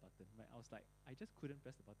press the button, right? I was like, I just couldn't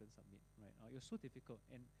press the button submit, right? It was so difficult,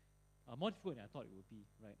 and more difficult than I thought it would be,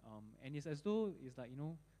 right? And it's as though it's like,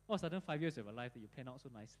 all of a sudden 5 years of your life that you plan out so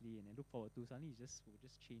nicely and then look forward to, suddenly it will just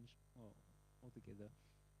change altogether.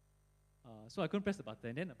 So I couldn't press the button,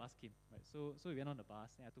 and then the bus came, right? So we went on the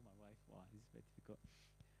bus, and I told my wife, wow, this is very difficult.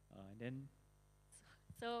 And then...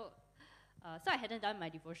 So I hadn't done my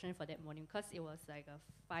devotion for that morning because it was like a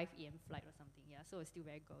 5 a.m. flight or something, yeah, so it was still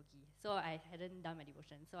very groggy. So I hadn't done my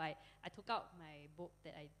devotion. So I took out my book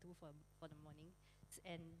that I do for the morning,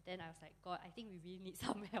 and then I was like, God, I think we really need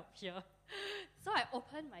some help here. So I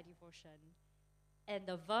opened my devotion, and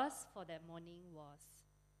the verse for that morning was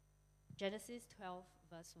Genesis 12,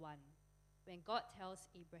 verse 1. When God tells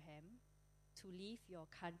Abraham to leave your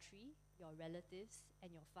country, your relatives, and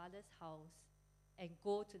your father's house, and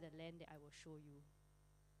go to the land that I will show you.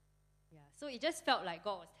 Yeah, so it just felt like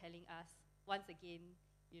God was telling us once again,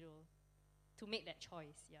 to make that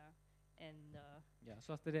choice. Yeah, and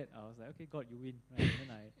so after that, I was like, okay, God, you win. Right? And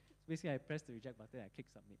then I pressed the reject button, and I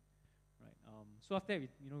clicked submit. Right. So after that,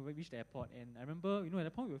 we reached the airport, and I remember, at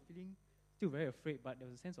that point we were feeling still very afraid, but there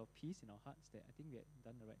was a sense of peace in our hearts that I think we had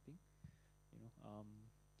done the right thing.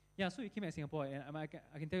 So we came back to Singapore, and I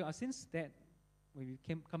can tell you, since that, when we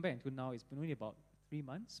come back until now, it's been only about 3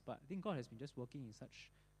 months, but I think God has been just working in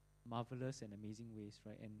such marvelous and amazing ways,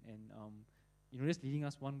 right? And just leading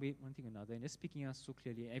us one thing or another, and just speaking us so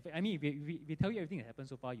clearly. If we tell you everything that happened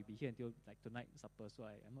so far, you'll be here until like tonight supper. So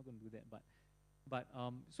I'm not going to do that. But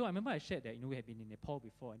so I remember I shared that we had been in Nepal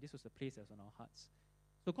before, and this was the place that was on our hearts.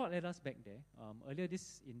 So God led us back there. Earlier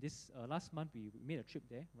last month, we made a trip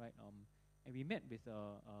there, right? And we met with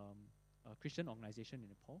a Christian organization in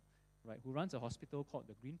Nepal, right, who runs a hospital called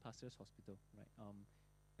the Green Pastures Hospital, right?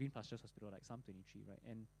 Green Pastures Hospital, like Psalm 23, right?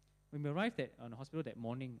 And when we arrived on the hospital that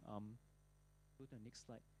morning, go to the next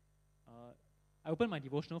slide. I opened my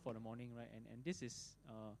devotional for the morning, right? And this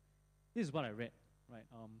is what I read, right?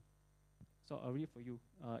 So I'll read for you.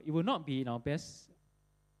 It will not be in our best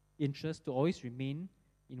interest to always remain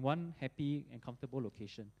in one happy and comfortable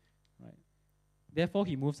location, right? Therefore,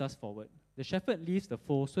 he moves us forward. The shepherd leaves the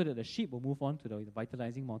fold so that the sheep will move on to the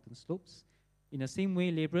vitalizing mountain slopes. In the same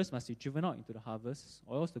way, laborers must be driven out into the harvest,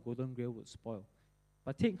 or else the golden grail would spoil.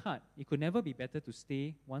 But take heart, it could never be better to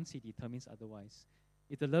stay once he determines otherwise.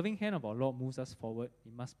 If the loving hand of our Lord moves us forward,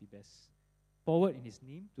 it must be best. Forward in his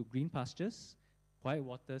name to green pastures, quiet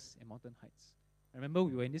waters, and mountain heights. I remember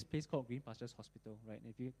we were in this place called Green Pastures Hospital, right?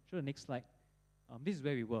 And if you show the next slide, this is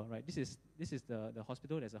where we were, right? This is the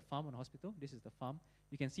hospital. There's a farm on the hospital. This is the farm.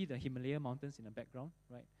 You can see the Himalaya mountains in the background,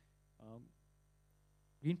 right?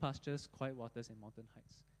 Green pastures, quiet waters, and mountain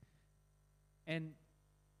heights. And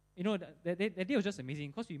that day was just amazing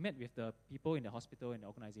because we met with the people in the hospital and the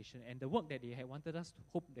organization, and the work that they had wanted us to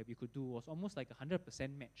hope that we could do was almost like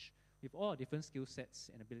 100% match with all our different skill sets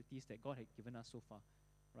and abilities that God had given us so far,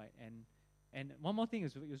 right? And one more thing,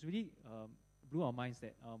 it was really blew our minds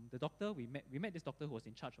that the doctor, we met this doctor who was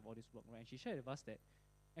in charge of all this work, right? And she shared with us that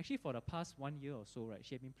actually for the past 1 year or so, right,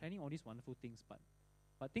 she had been planning all these wonderful things,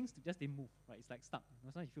 but things just didn't move, right? It's like stuck.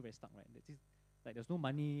 Sometimes you feel very stuck, right? Like there's no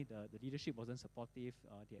money, the leadership wasn't supportive,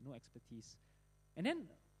 they had no expertise. And then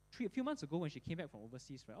a few months ago when she came back from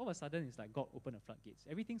overseas, right, all of a sudden it's like God opened the floodgates.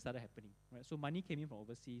 Everything started happening, right? So money came in from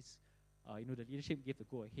overseas. The leadership gave the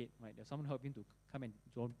go ahead, right? There's someone helping to come and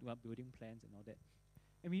do up building plans and all that.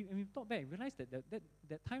 And we thought back and realized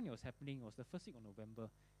that time that was happening was the first week of November.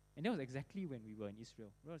 And that was exactly when we were in Israel.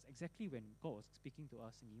 That was exactly when God was speaking to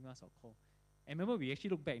us and giving us our call. And remember, we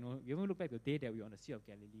actually looked back, we even looked back the day that we were on the Sea of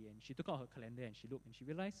Galilee, and she took out her calendar and she looked and she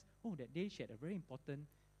realized, that day she had a very important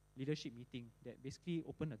leadership meeting that basically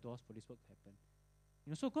opened the doors for this work to happen.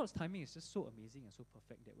 So God's timing is just so amazing and so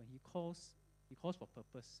perfect that when he calls for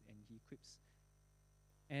purpose and he equips.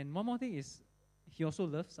 And one more thing is, he also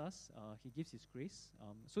loves us. He gives his grace.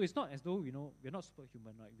 So it's not as though, we're not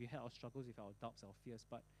superhuman, right? We had our struggles with our doubts, our fears,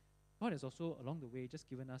 but God has also, along the way, just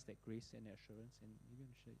given us that grace and that assurance. And you're going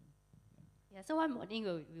to share. Yeah, so one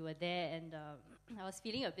morning we were there, and I was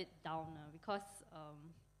feeling a bit down because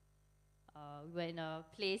we were in a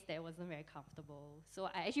place that wasn't very comfortable. So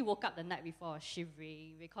I actually woke up the night before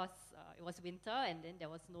shivering because it was winter, and then there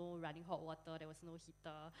was no running hot water, there was no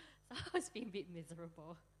heater. So I was being a bit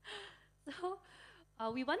miserable. So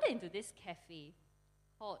we wandered into this cafe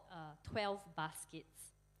called 12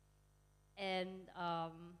 Baskets. And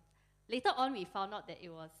later on, we found out that it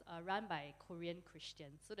was run by Korean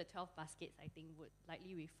Christians. So the 12 baskets, I think, would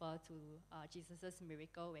likely refer to Jesus'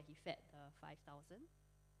 miracle where he fed the 5,000.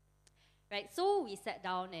 Right, so we sat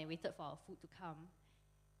down and waited for our food to come.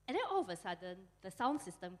 And then all of a sudden, the sound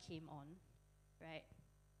system came on, right?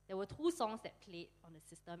 There were 2 songs that played on the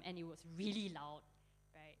system, and it was really loud,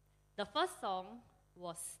 right? The first song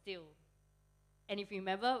was Still. And if you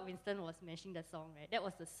remember, Winston was mentioning the song, right? That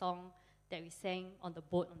was the song that we sang on the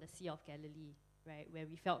boat on the Sea of Galilee, right? Where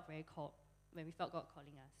we felt when we felt God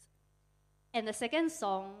calling us. And the second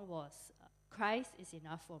song was Christ is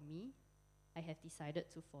Enough for Me. I have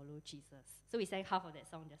decided to follow Jesus. So we sang half of that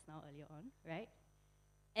song just now earlier on, right?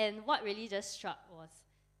 And what really just struck was,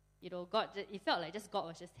 God, it felt like just God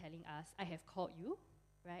was just telling us, I have called you,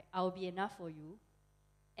 right? I will be enough for you.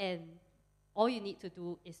 And all you need to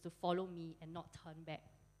do is to follow me and not turn back.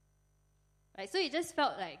 Right? So it just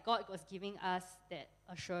felt like God was giving us that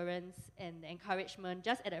assurance and the encouragement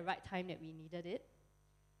just at the right time that we needed it.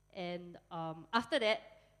 And after that,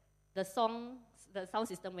 the sound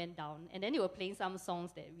system went down, and then they were playing some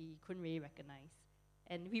songs that we couldn't really recognize.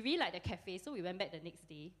 And we really liked the cafe, so we went back the next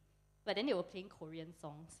day. But then they were playing Korean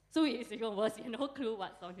songs. So it's even worse, we had no clue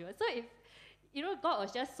what song it was. So God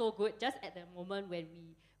was just so good, just at the moment when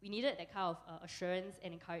we needed that kind of assurance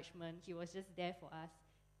and encouragement. He was just there for us.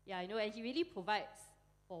 Yeah, and He really provides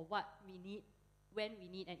for what we need, when we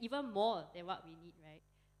need, and even more than what we need, right?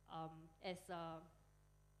 As I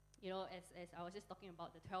was just talking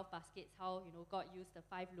about the 12 baskets, how, God used the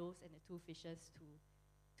 5 loaves and the 2 fishes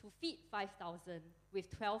to feed 5,000 with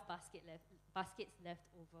 12 baskets left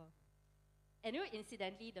over. And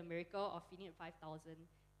incidentally, the miracle of feeding 5,000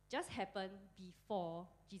 just happened before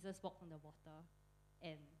Jesus walked on the water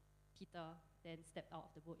and Peter then stepped out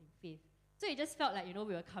of the boat in faith. So it just felt like, we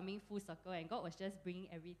were coming full circle and God was just bringing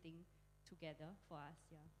everything together for us,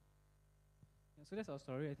 yeah. So that's our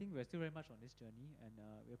story. I think we're still very much on this journey, and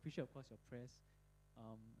we appreciate, of course, your prayers.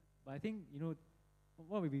 But I think,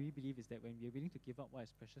 what we really believe is that when we are willing to give up what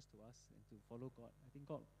is precious to us and to follow God, I think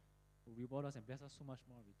God will reward us and bless us so much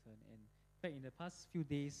more in return. And in fact, in the past few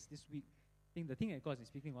days, this week, I think the thing that God is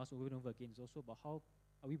speaking to us over and over again is also about how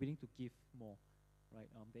are we willing to give more, right?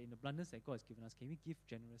 That in the abundance that God has given us, can we give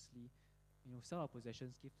generously, sell our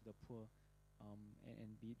possessions, give to the poor, and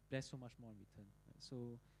be blessed so much more in return. Right?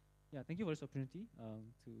 So, yeah, thank you for this opportunity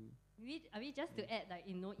Just to add,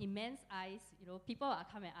 in men's eyes, people will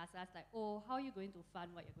come and ask us, oh, how are you going to fund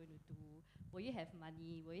what you're going to do? Will you have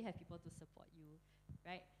money? Will you have people to support you?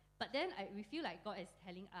 Right? But then we feel like God is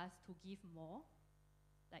telling us to give more,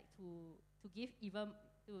 to give even,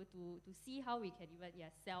 to see how we can even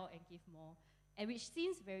sell and give more, and which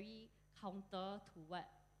seems very counter to what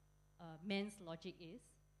man's logic is.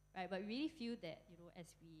 Right, but we really feel that, as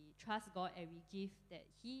we trust God and we give, that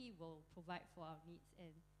He will provide for our needs and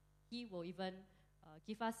He will even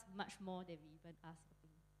give us much more than we even ask of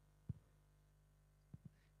Him.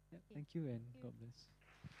 Yeah, thank you and God bless.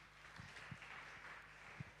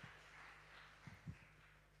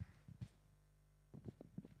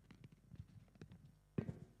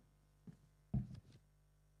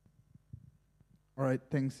 All right,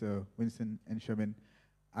 thanks, Winston and Sherman.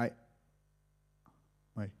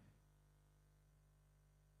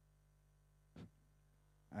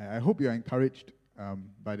 I hope you're encouraged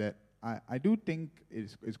by that. I do think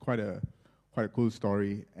it's quite a cool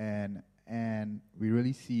story, and we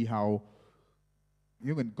really see how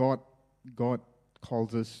when God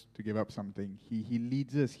calls us to give up something, He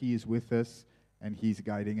leads us, He is with us, and He's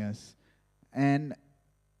guiding us. And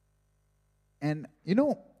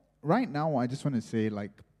right now I just want to say,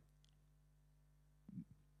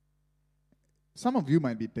 some of you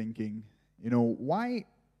might be thinking, why.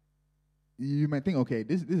 You might think, okay,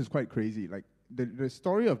 this is quite crazy. Like the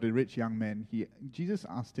story of the rich young man, Jesus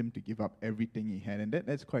asked him to give up everything he had, and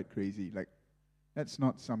that's quite crazy. Like, that's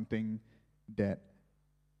not something that,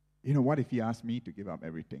 what if He asked me to give up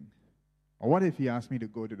everything? Or what if He asked me to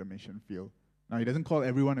go to the mission field? Now, He doesn't call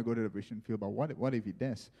everyone to go to the mission field, but what if He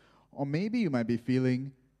does? Or maybe you might be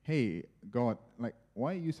feeling, hey, God,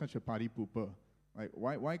 why are you such a party pooper? Like,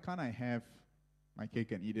 why can't I have my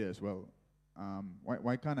cake and eat it as well?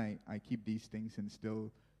 Why can't I keep these things and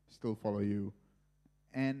still follow you?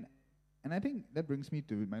 And I think that brings me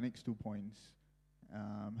to my next 2 points.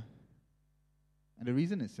 And the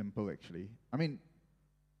reason is simple, actually. I mean,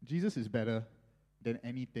 Jesus is better than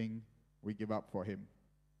anything we give up for Him.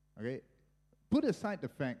 Okay? Put aside the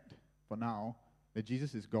fact, for now, that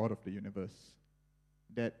Jesus is God of the universe.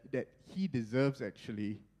 That He deserves,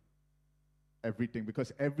 actually, everything,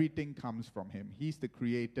 because everything comes from him. He's the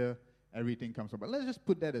creator, everything comes from him. But let's just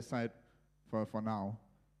put that aside for now.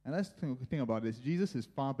 And let's think about this. Jesus is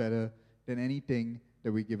far better than anything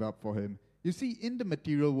that we give up for him. You see, in the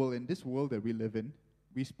material world, in this world that we live in,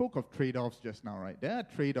 we spoke of trade-offs just now, right? There are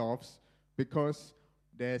trade-offs because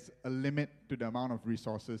there's a limit to the amount of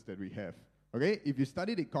resources that we have. Okay? If you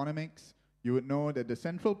studied economics, you would know that the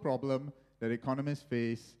central problem that economists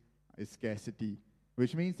face is scarcity,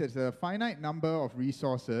 which means there's a finite number of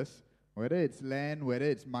resources, whether it's land, whether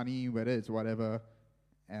it's money, whether it's whatever,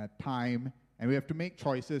 time, and we have to make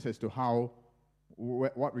choices as to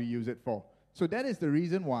what we use it for. So that is the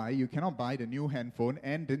reason why you cannot buy the new handphone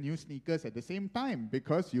and the new sneakers at the same time,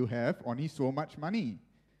 because you have only so much money.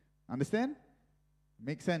 Understand?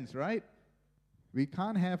 Makes sense, right? We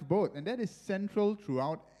can't have both. And that is central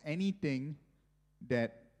throughout anything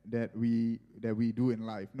that we do in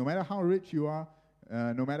life. No matter how rich you are,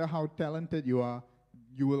 no matter how talented you are,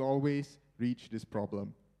 you will always reach this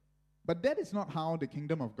problem. But that is not how the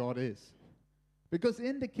kingdom of God is. Because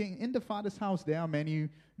in the Father's house, there are many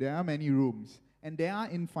rooms, and there are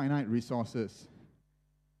infinite resources.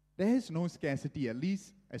 There is no scarcity, at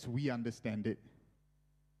least as we understand it.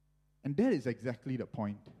 And that is exactly the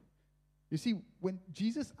point. You see, when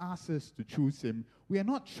Jesus asks us to choose him, we are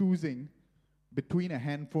not choosing between a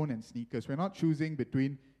handphone and sneakers. We're not choosing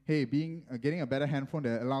between, hey, getting a better handphone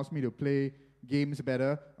that allows me to play games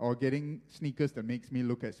better, or getting sneakers that makes me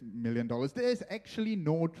look at $1 million. There is actually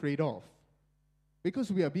no trade-off.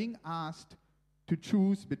 Because we are being asked to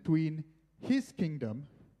choose between his kingdom,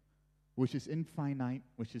 which is infinite,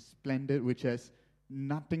 which is splendid, which has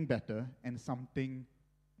nothing better, and something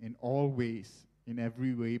in all ways, in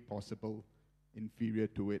every way possible, inferior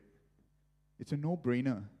to it. It's a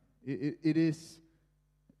no-brainer. It is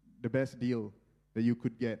the best deal that you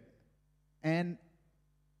could get. And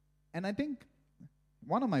I think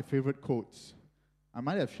one of my favorite quotes, I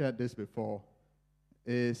might have shared this before,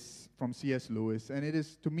 is from C.S. Lewis, and it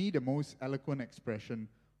is, to me, the most eloquent expression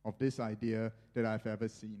of this idea that I've ever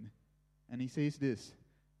seen. And he says this: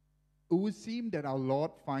 "It would seem that our Lord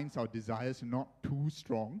finds our desires not too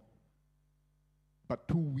strong, but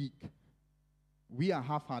too weak. We are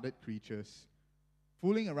half-hearted creatures,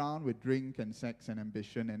 fooling around with drink and sex and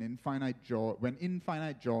ambition and infinite joy, when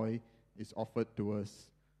infinite joy is offered to us.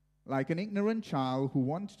 Like an ignorant child who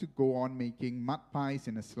wants to go on making mud pies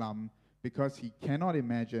in a slum because he cannot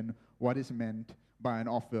imagine what is meant by an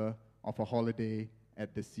offer of a holiday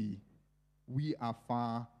at the sea. We are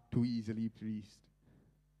far too easily pleased."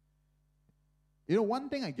 You know, one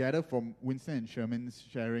thing I gather from Winston and Sherman's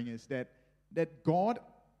sharing is that God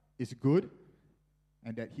is good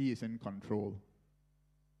and that he is in control.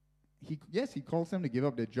 He calls them to give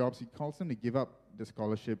up their jobs, he calls them to give up the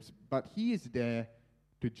scholarships, but he is there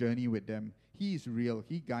to journey with them. He is real.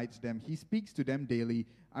 He guides them. He speaks to them daily.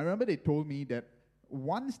 I remember they told me that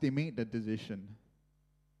once they made the decision,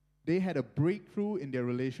 they had a breakthrough in their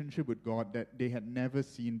relationship with God that they had never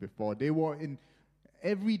seen before. They were in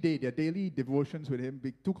every day, their daily devotions with him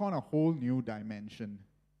took on a whole new dimension.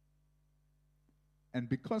 And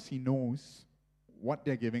because he knows what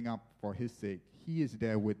they're giving up for his sake, he is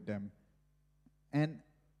there with them. And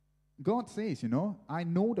God says, I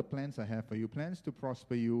know the plans I have for you, plans to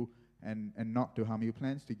prosper you and not to harm you,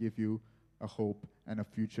 plans to give you a hope and a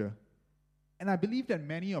future. And I believe that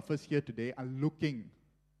many of us here today are looking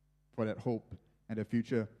for that hope and a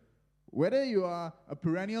future. Whether you are a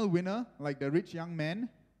perennial winner, like the rich young man,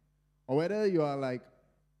 or whether you are like,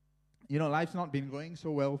 life's not been going so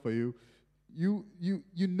well for you, you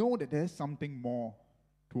know that there's something more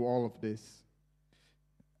to all of this.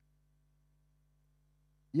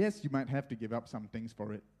 Yes, you might have to give up some things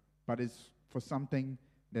for it, but it's for something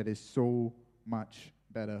that is so much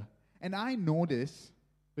better. And I know this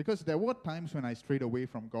because there were times when I strayed away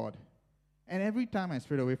from God. And every time I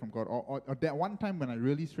strayed away from God, or that one time when I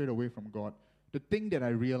really strayed away from God, the thing that I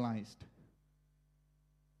realized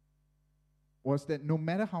was that no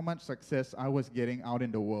matter how much success I was getting out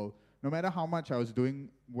in the world, no matter how much I was doing,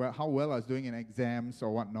 how well I was doing in exams or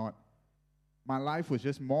whatnot, my life was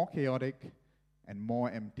just more chaotic and more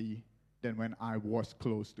empty than when I was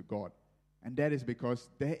close to God. And that is because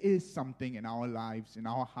there is something in our lives, in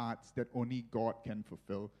our hearts, that only God can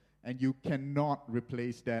fulfill. And you cannot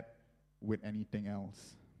replace that with anything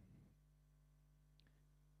else.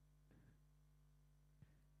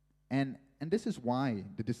 And this is why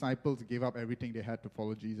the disciples gave up everything they had to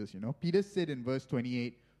follow Jesus, Peter said in verse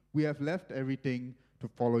 28, "We have left everything to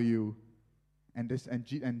follow you." And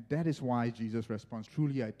that is why Jesus responds,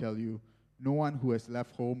 "Truly I tell you, no one who has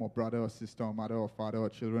left home or brother or sister or mother or father or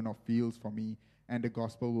children or fields for me and the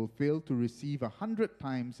gospel will fail to receive 100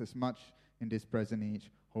 times as much in this present age,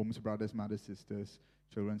 homes, brothers, mothers, sisters,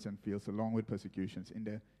 children, and fields, along with persecutions in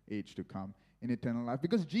the age to come, in eternal life.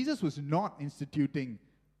 Because Jesus was not instituting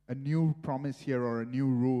a new promise here or a new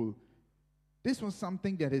rule. This was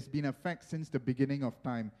something that has been a fact since the beginning of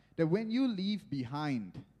time. That when you leave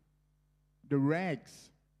behind the rags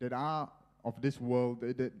that are of this world,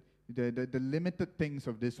 the limited things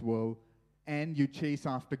of this world, and you chase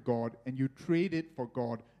after God, and you trade it for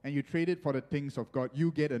God, and you trade it for the things of God,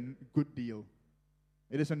 you get a good deal.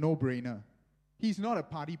 It is a no-brainer. He's not a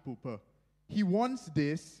party pooper. He wants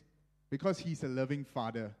this because he's a loving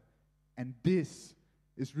father. And this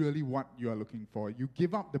is really what you are looking for. You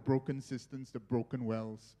give up the broken systems, the broken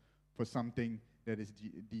wells, for something that is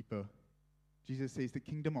deeper. Jesus says the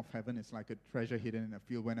kingdom of heaven is like a treasure hidden in a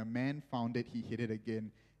field. When a man found it, he hid it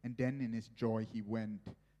again. And then in his joy, he went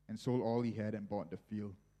and sold all he had and bought the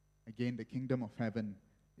field. Again, the kingdom of heaven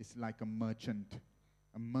is like a merchant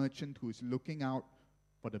who is looking out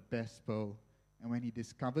for the best pearl. And when he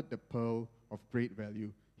discovered the pearl of great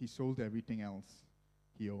value, he sold everything else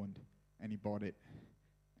he owned and he bought it.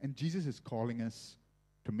 And Jesus is calling us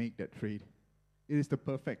to make that trade. It is the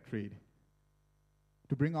perfect trade.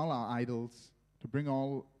 To bring all our idols, to bring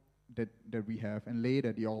all that we have and lay it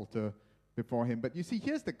at the altar before him. But you see,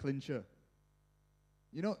 here's the clincher.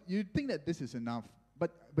 You know, you think that this is enough,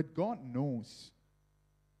 but God knows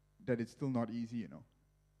that it's still not easy, you know.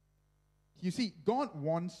 You see, God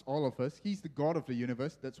wants all of us. He's the God of the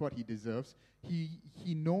universe. That's what he deserves. He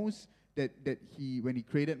knows that when he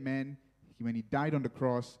created man, when he died on the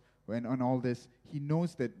cross, when on all this, he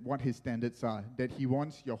knows that what his standards are, that he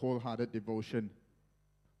wants your wholehearted devotion.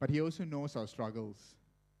 But he also knows our struggles.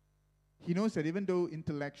 He knows that even though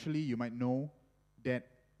intellectually you might know that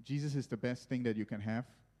Jesus is the best thing that you can have,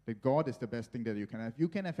 that God is the best thing that you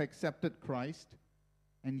can have accepted Christ,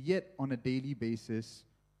 and yet on a daily basis,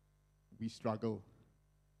 we struggle.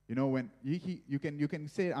 You know, when you can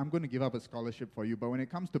say, I'm going to give up a scholarship for you, but when it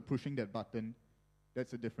comes to pushing that button,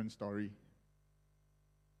 that's a different story.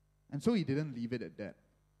 And so he didn't leave it at that.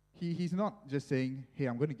 He's not just saying, hey,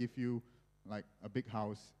 I'm going to give you like a big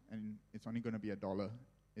house, and it's only going to be $1.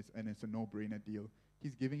 It's a no-brainer deal.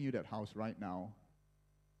 He's giving you that house right now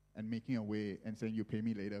and making a way and saying, you pay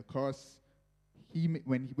me later. Because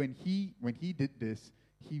when he did this,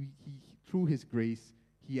 he through his grace,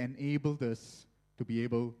 he enabled us to be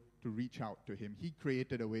able to reach out to him. He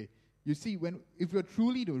created a way. You see, if we're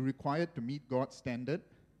truly required to meet God's standard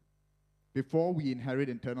before we inherit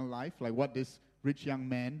eternal life, like what this rich young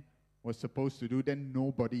man was supposed to do, then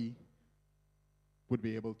nobody would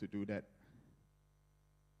be able to do that.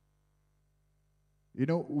 You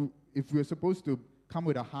know, if we're supposed to come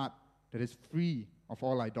with a heart that is free of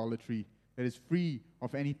all idolatry, that is free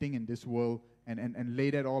of anything in this world, and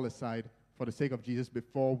lay that all aside for the sake of Jesus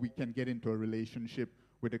before we can get into a relationship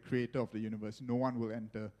with the creator of the universe, no one will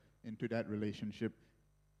enter into that relationship.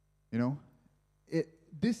 You know,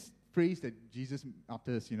 this phrase that Jesus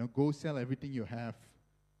utters, you know, go sell everything you have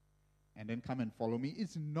and then come and follow me,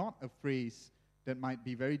 it's not a phrase that might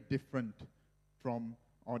be very different from,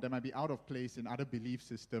 or that might be out of place in other belief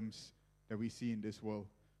systems that we see in this world.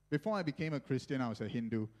 Before I became a Christian, I was a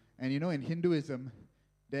Hindu. And you know, in Hinduism,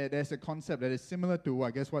 there's a concept that is similar to,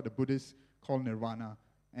 I guess, what the Buddhists call nirvana.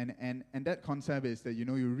 And that concept is that, you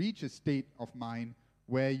know, you reach a state of mind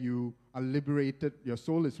where you are liberated, your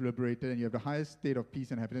soul is liberated, and you have the highest state of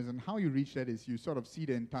peace and happiness. And how you reach that is you sort of see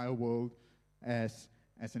the entire world as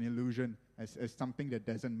an illusion, as something that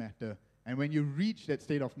doesn't matter. And when you reach that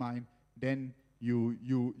state of mind, then you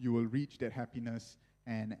will reach that happiness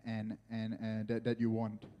and that you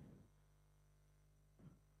want.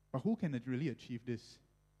 But who can really achieve this?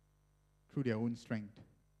 Through their own strength.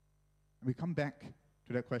 And we come back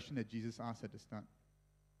to that question that Jesus asked at the start.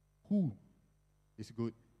 Who is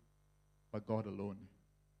good but God alone?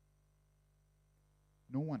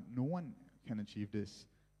 No one can achieve this.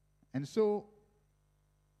 And so,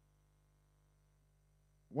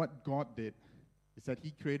 what God did is that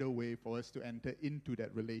he created a way for us to enter into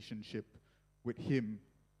that relationship with him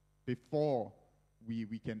before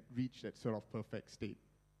we can reach that sort of perfect state.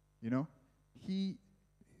 You know?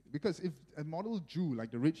 Because if a model Jew,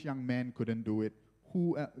 like the rich young man, couldn't do it,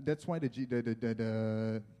 that's why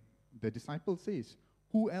the disciple says,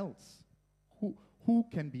 who else? Who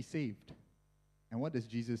can be saved? And what does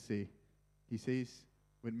Jesus say? He says,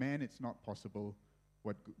 with man it's not possible,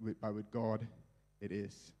 but with God it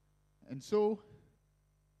is. And so,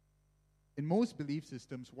 in most belief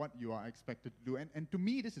systems, what you are expected to do, and to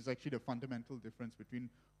me this is actually the fundamental difference between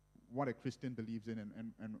what a Christian believes in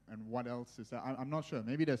and what else is that. I'm not sure.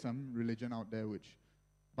 Maybe there's some religion out there which,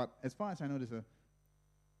 but as far as I know,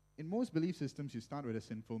 in most belief systems, you start with a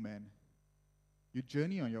sinful man. You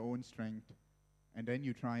journey on your own strength, and then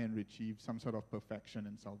you try and achieve some sort of perfection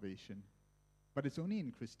and salvation. But it's only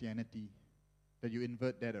in Christianity that you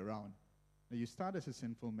invert that around. That you start as a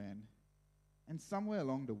sinful man, and somewhere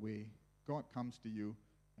along the way, God comes to you,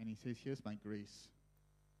 and he says, here's my grace.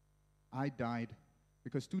 I died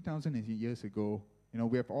because 2,000 years ago,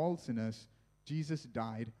 we have all sinners. Jesus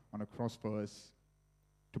died on a cross for us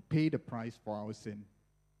to pay the price for our sin.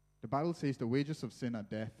 The Bible says the wages of sin are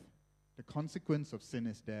death. The consequence of sin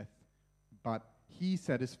is death. But he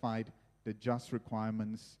satisfied the just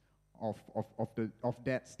requirements of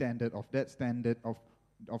that standard,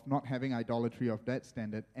 of not having idolatry, of that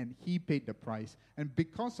standard, and he paid the price. And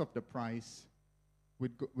because of the price,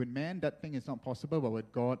 with man, that thing is not possible, but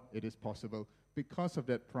with God, it is possible. Because of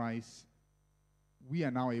that price, we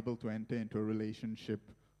are now able to enter into a relationship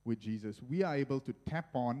with Jesus. We are able to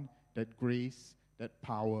tap on that grace, that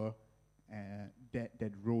power,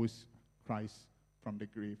 that rose Christ from the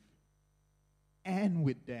grave. And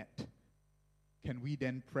with that, can we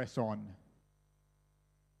then press on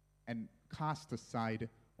and cast aside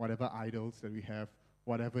whatever idols that we have,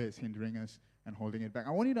 whatever is hindering us and holding it back.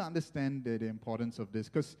 I want you to understand the importance of this,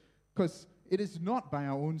 because it is not by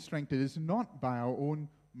our own strength, it is not by our own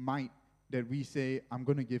might that we say, I'm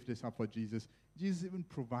going to give this up for Jesus. Jesus even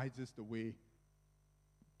provides us the way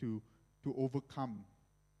to overcome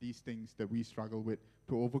these things that we struggle with,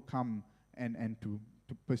 to overcome and to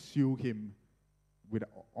pursue him with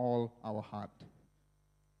all our heart.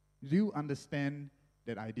 Do you understand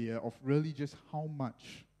that idea of really just how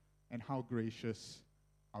much and how gracious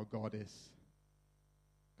our God is?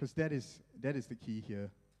 Because that is the key here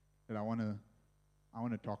that I want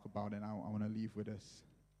to talk about, and I want to leave with us.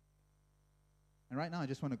 And right now, I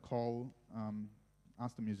just want to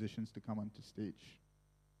ask the musicians to come onto stage.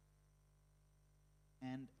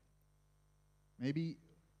 And maybe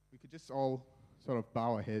we could just all sort of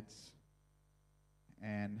bow our heads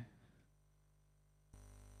and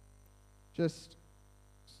just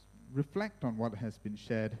reflect on what has been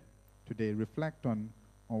shared today. Reflect on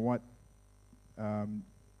what has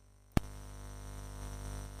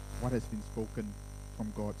been spoken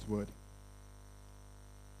from God's word.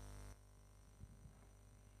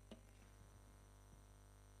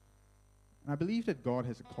 And I believe that God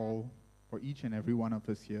has a call for each and every one of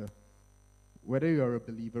us here, whether you're a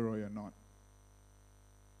believer or you're not.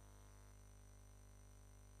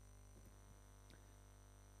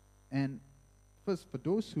 And first, for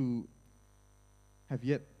those who have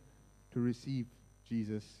yet to receive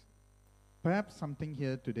Jesus, perhaps something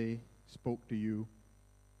here today spoke to you,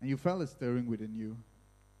 and you felt a stirring within you.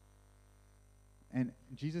 And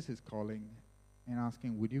Jesus is calling and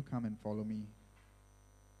asking, would you come and follow me?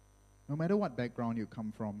 No matter what background you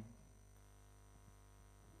come from,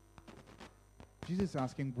 Jesus is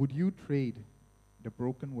asking, would you trade the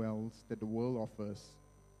broken wells that the world offers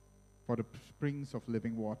for the springs of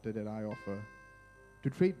living water that I offer? To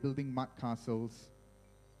trade building mud castles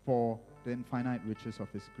for the infinite riches of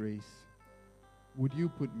his grace? Would you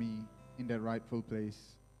put me in that rightful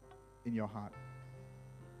place in your heart?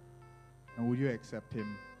 And would you accept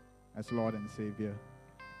him as Lord and Savior?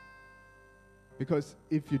 Because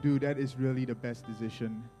if you do, that is really the best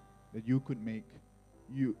decision that you could make.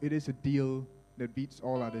 It is a deal that beats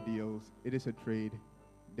all other deals. It is a trade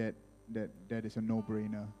that is a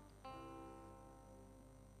no-brainer.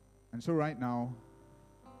 And so right now,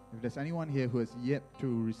 if there's anyone here who has yet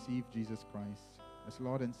to receive Jesus Christ as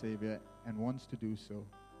Lord and Savior and wants to do so,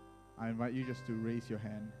 I invite you just to raise your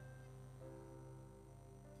hand.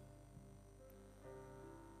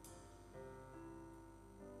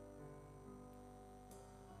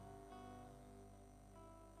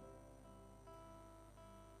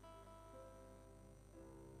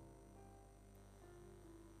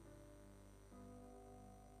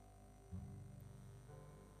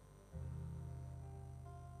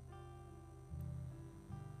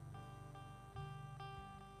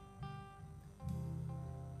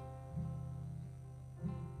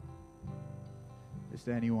 Is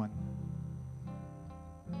there anyone?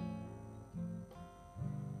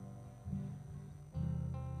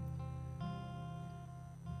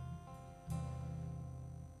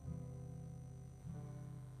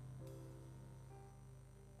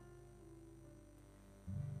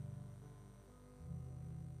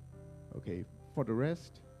 Okay, for the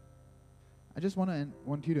rest, I just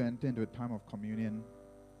want you to enter into a time of communion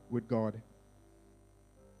with God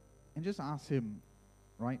and just ask him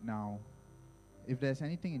right now if there's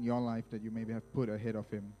anything in your life that you maybe have put ahead of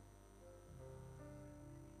him,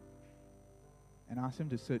 and ask Him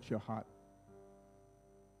to search your heart.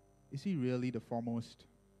 Is He really the foremost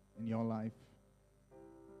in your life?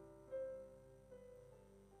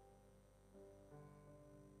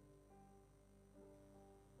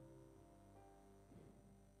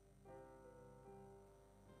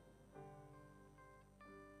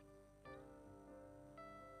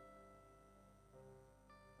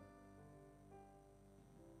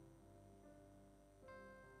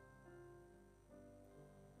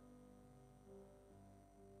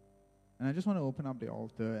 And I just want to open up the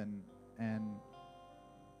altar and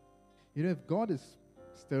if God is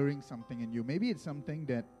stirring something in you, maybe it's something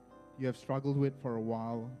that you have struggled with for a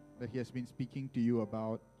while, that He has been speaking to you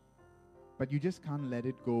about, but you just can't let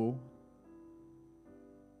it go.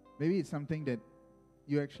 Maybe it's something that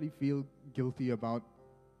you actually feel guilty about.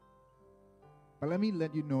 But let me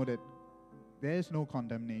let you know that there is no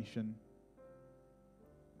condemnation.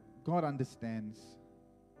 God understands.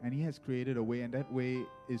 And He has created a way, and that way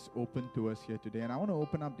is open to us here today. And I want to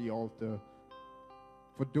open up the altar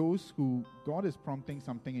for those who God is prompting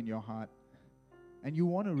something in your heart, and you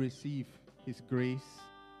want to receive His grace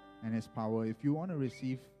and His power. If you want to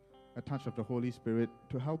receive a touch of the Holy Spirit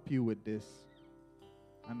to help you with this,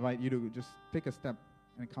 I invite you to just take a step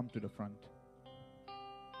and come to the front.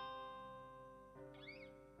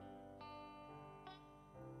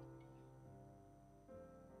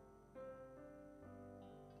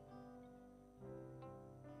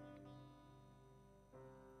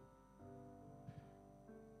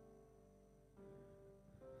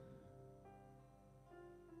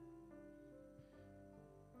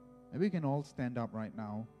 And we can all stand up right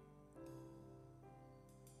now.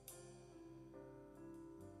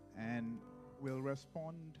 And we'll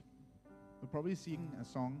respond. We'll probably sing a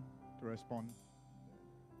song to respond.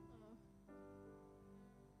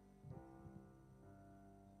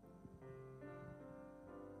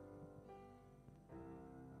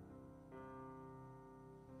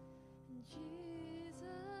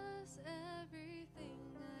 Jesus, everything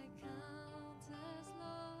I count as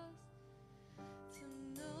lost to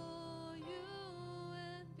know you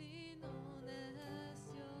and be known as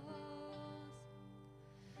yours,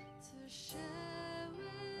 to share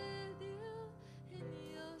with you in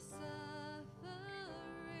your suffering,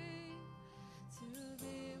 to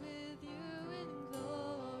be with you in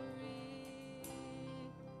glory.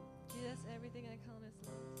 Jesus, everything I count as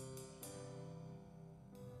lost.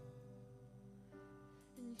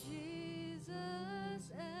 Jesus,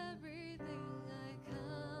 everything I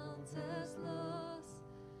count as lost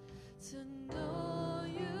to know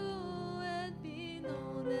you and be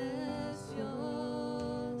known as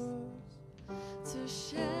yours, to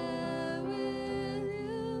share with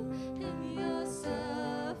you in your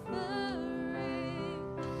suffering,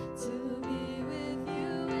 to be with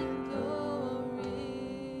you in glory.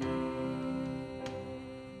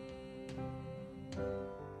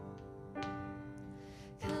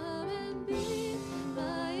 Come and be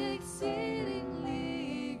my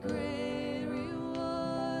exceedingly great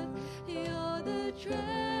reward. You're the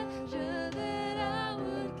treasure that I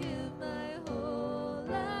would give my whole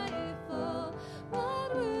life for.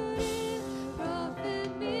 What would it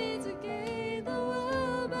profit me to gain the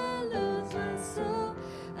world but lose my soul?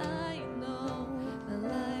 I know my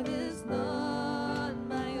life is not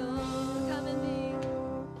my own.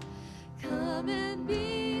 Come and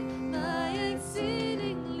be my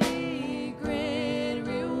exceedingly great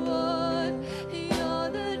reward. You're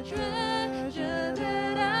the treasure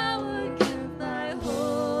that I would give my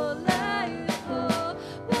whole life for.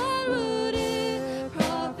 What would it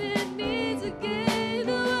profit me to gain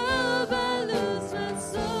the world but lose my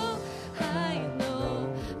soul? I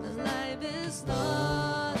know my life is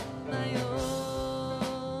not my own.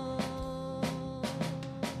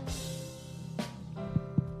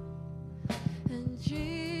 And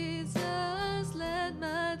Jesus, let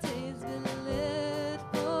my days be lit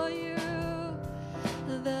for you.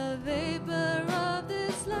 The vapor of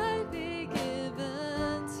this life be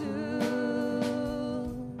given to.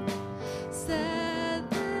 Set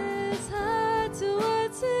this heart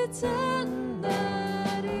towards eternity,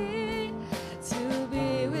 to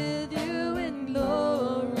be with you in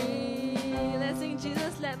glory. Let's sing,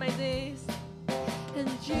 Jesus, let my days. And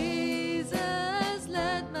Jesus,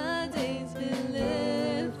 let my days be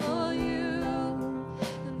lit for you.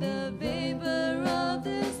 The vapor of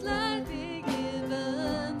this life be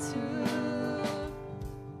given to.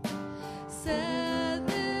 Set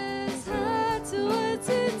this heart towards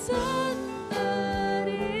eternity,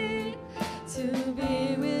 to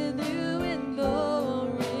be with you in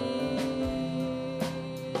glory.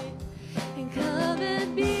 And come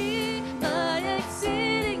and be my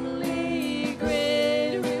exceedingly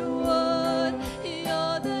great reward.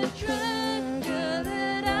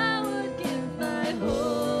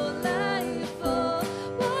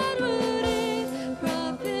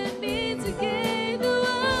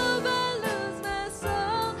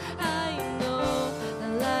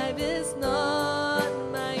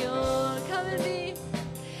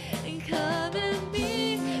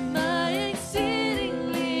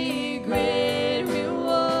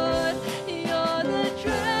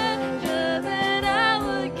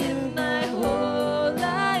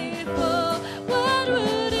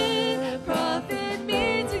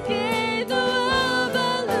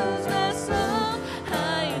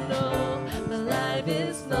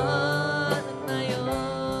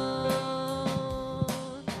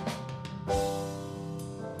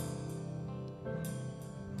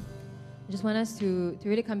 just want us to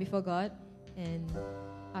really come before God and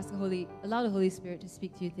allow the Holy Spirit to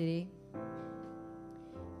speak to you today.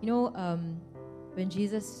 You know, when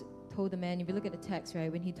Jesus told the man, if you look at the text,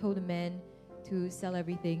 right, when he told the man to sell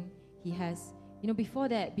everything he has, you know, before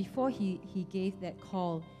he gave that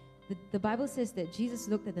call, the Bible says that Jesus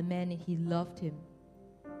looked at the man and he loved him.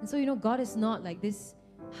 And so, you know, God is not like this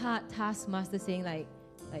hard taskmaster saying like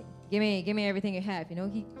give me everything you have. You know,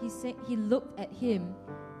 he looked at him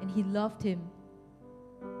and he loved him.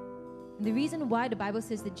 And the reason why the Bible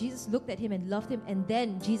says that Jesus looked at him and loved him, and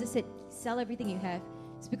then Jesus said, sell everything you have,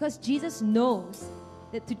 is because Jesus knows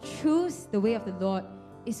that to choose the way of the Lord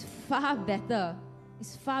is far better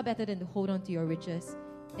than to hold on to your riches.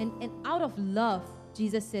 And out of love,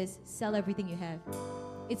 Jesus says, sell everything you have.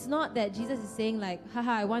 It's not that Jesus is saying like,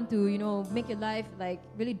 haha, I want to, you know, make your life like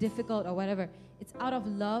really difficult or whatever. It's out of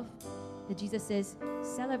love that Jesus says,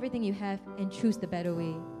 sell everything you have and choose the better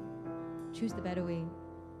way. Choose the better way.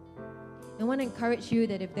 I want to encourage you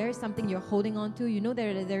that if there is something you're holding on to, you know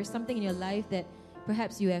that there is something in your life that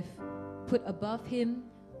perhaps you have put above him,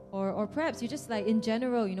 or perhaps you're just like in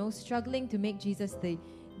general, you know, struggling to make Jesus the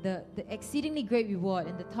exceedingly great reward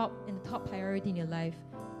and the top priority in your life.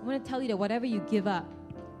 I want to tell you that whatever you give up,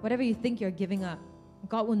 whatever you think you're giving up,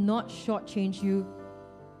 God will not shortchange you.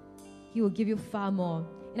 He will give you far more.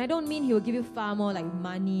 And I don't mean he will give you far more like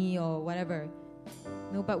money or whatever.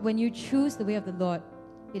 No, but when you choose the way of the Lord,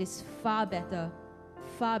 it is far better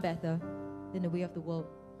than the way of the world.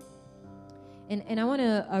 And I want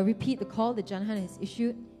to repeat the call that John Han has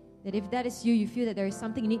issued, that if that is you, you feel that there is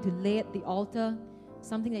something you need to lay at the altar,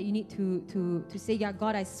 something that you need to say, yeah,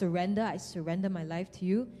 God, I surrender my life to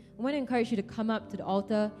you. I want to encourage you to come up to the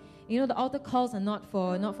altar. You know, the altar calls are not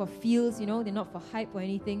for feels, you know, they're not for hype or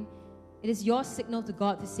anything. It is your signal to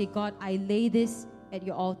God to say, God, I lay this at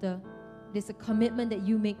your altar. It is a commitment that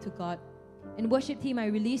you make to God. And worship team, I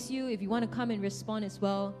release you. If you want to come and respond as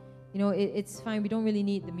well, you know, it's fine. We don't really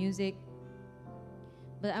need the music.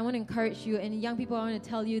 But I want to encourage you. And young people, I want to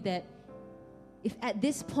tell you that if at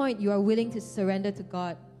this point you are willing to surrender to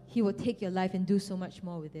God, he will take your life and do so much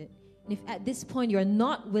more with it. And if at this point you are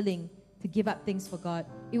not willing to give up things for God,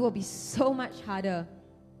 it will be so much harder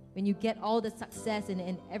when you get all the success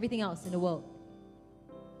and everything else in the world.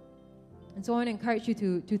 And so I want to encourage you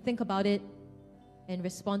to think about it and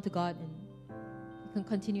respond to God, and you can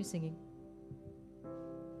continue singing.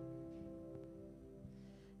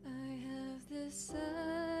 I have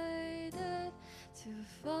decided to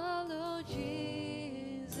follow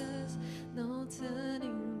Jesus, no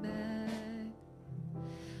turning back,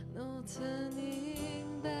 no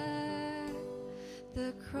turning back.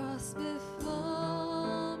 The cross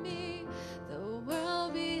before me, the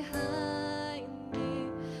world behind me,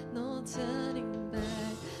 no turning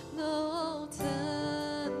back, no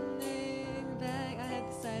turning back.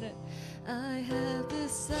 I have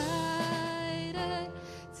decided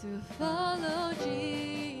to follow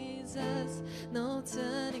Jesus, no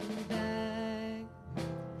turning back,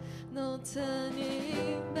 no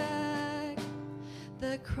turning back.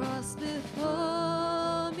 The cross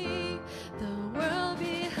before me, the world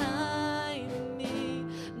behind me,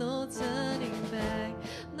 no turning back,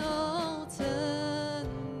 no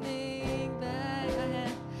turning back.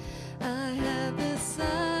 I have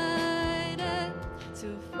decided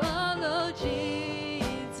to follow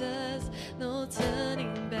Jesus, no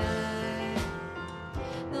turning back,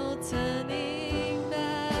 no turning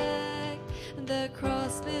back. The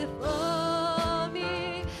cross before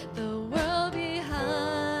me, the world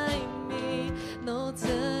behind me, no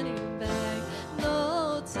turning back,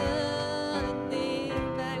 no turning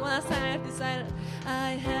back. One last time,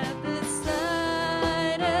 I have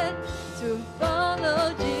decided to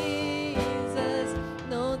follow Jesus,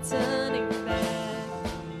 no turning back,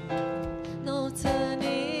 no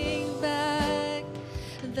turning back.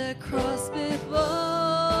 The cross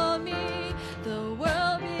before me, the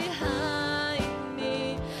world behind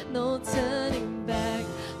me, no turning back,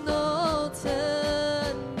 no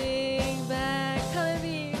turning back.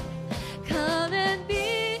 Come and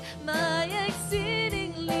be my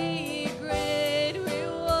exceedingly great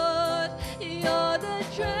reward.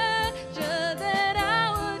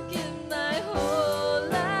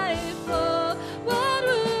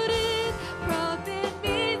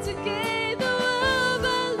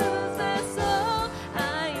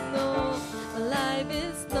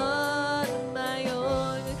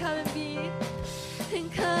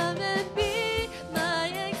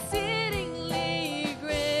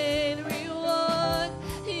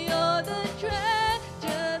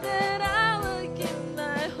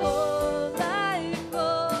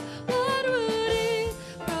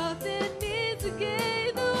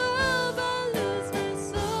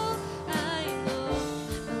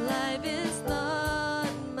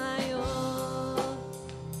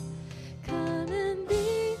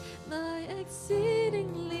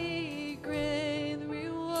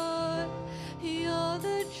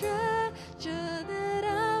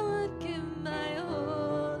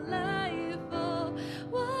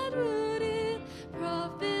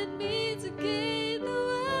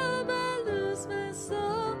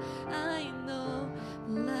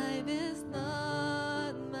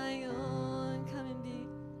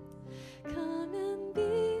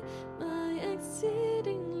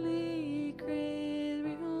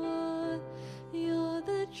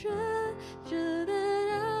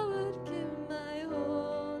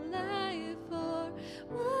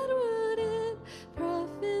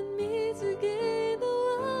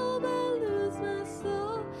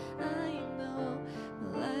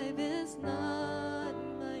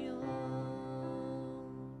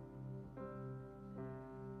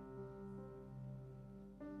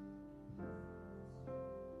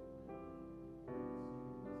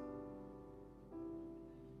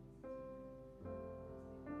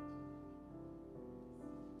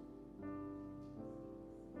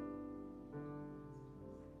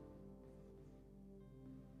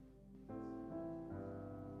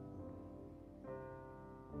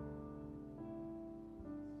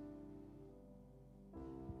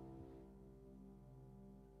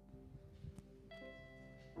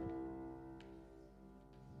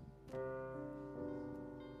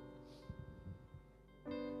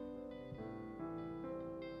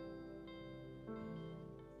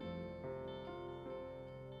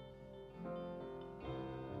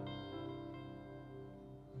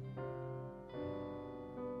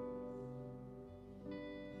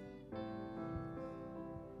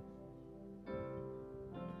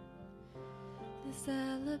 This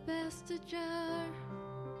alabaster jar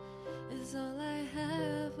is all I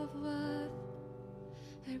have of worth.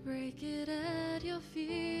 I break it at your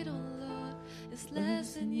feet, oh Lord. It's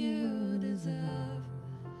less than you deserve.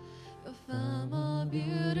 You're far more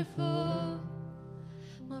beautiful,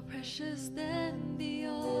 more precious than the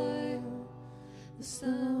oil, the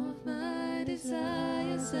sum of my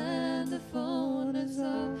desires and the fullness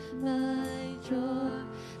of my joy.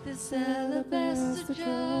 This alabaster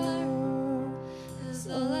jar is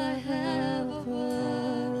all I have of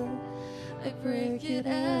worth. I break it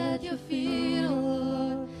at your feet, oh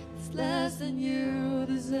Lord. It's less than you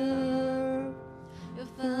deserve. You're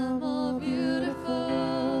far more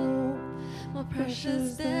beautiful, more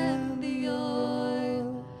precious than the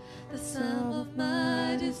oil, the sum of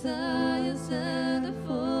my desires and the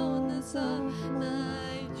fullness of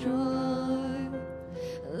my joy.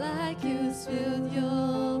 Like you spilled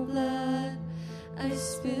your blood, I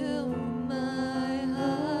spill my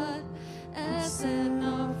heart as an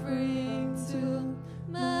offering to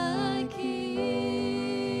my King.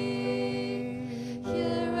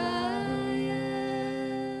 Here I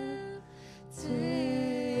am,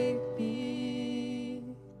 take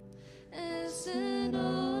me as an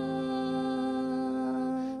offering.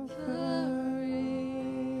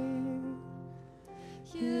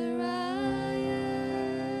 Here I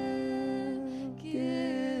am,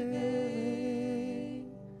 giving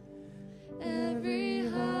every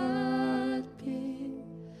heartbeat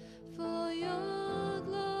for your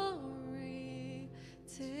glory.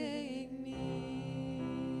 Take me.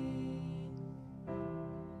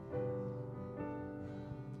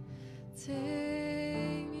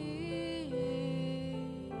 Take me.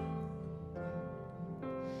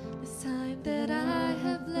 This time that I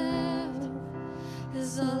have left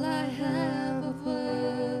is all I have of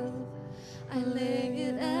worth. I lay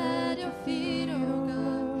it at your feet, oh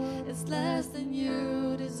God. It's less than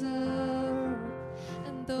you deserve.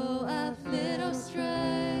 And though I've little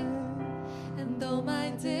strength, and though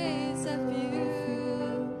my days are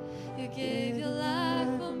few, you gave your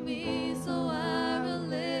life for me, so I will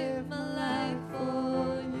live my life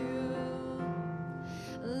for you.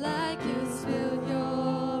 Like you spilled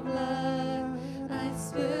your blood, I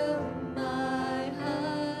spill my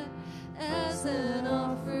heart as an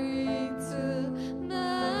offering to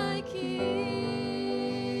my King.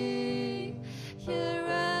 Here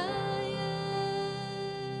I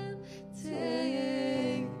am,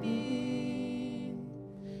 take me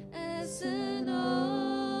as an offering.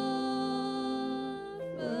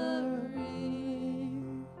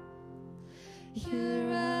 Here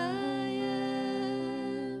I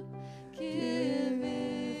am, giving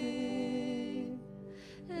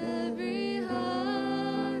every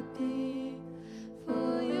heartbeat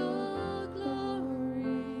for your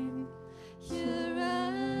glory. Here I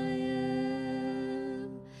am,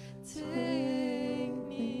 take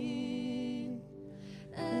me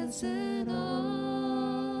as an offering.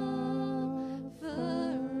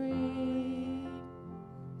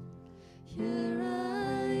 Here I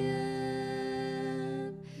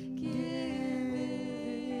am, giving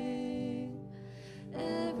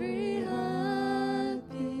every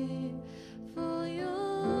heartbeat for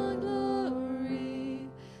your glory.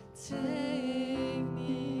 Take me.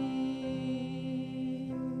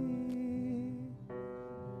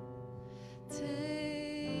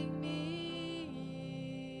 Take me.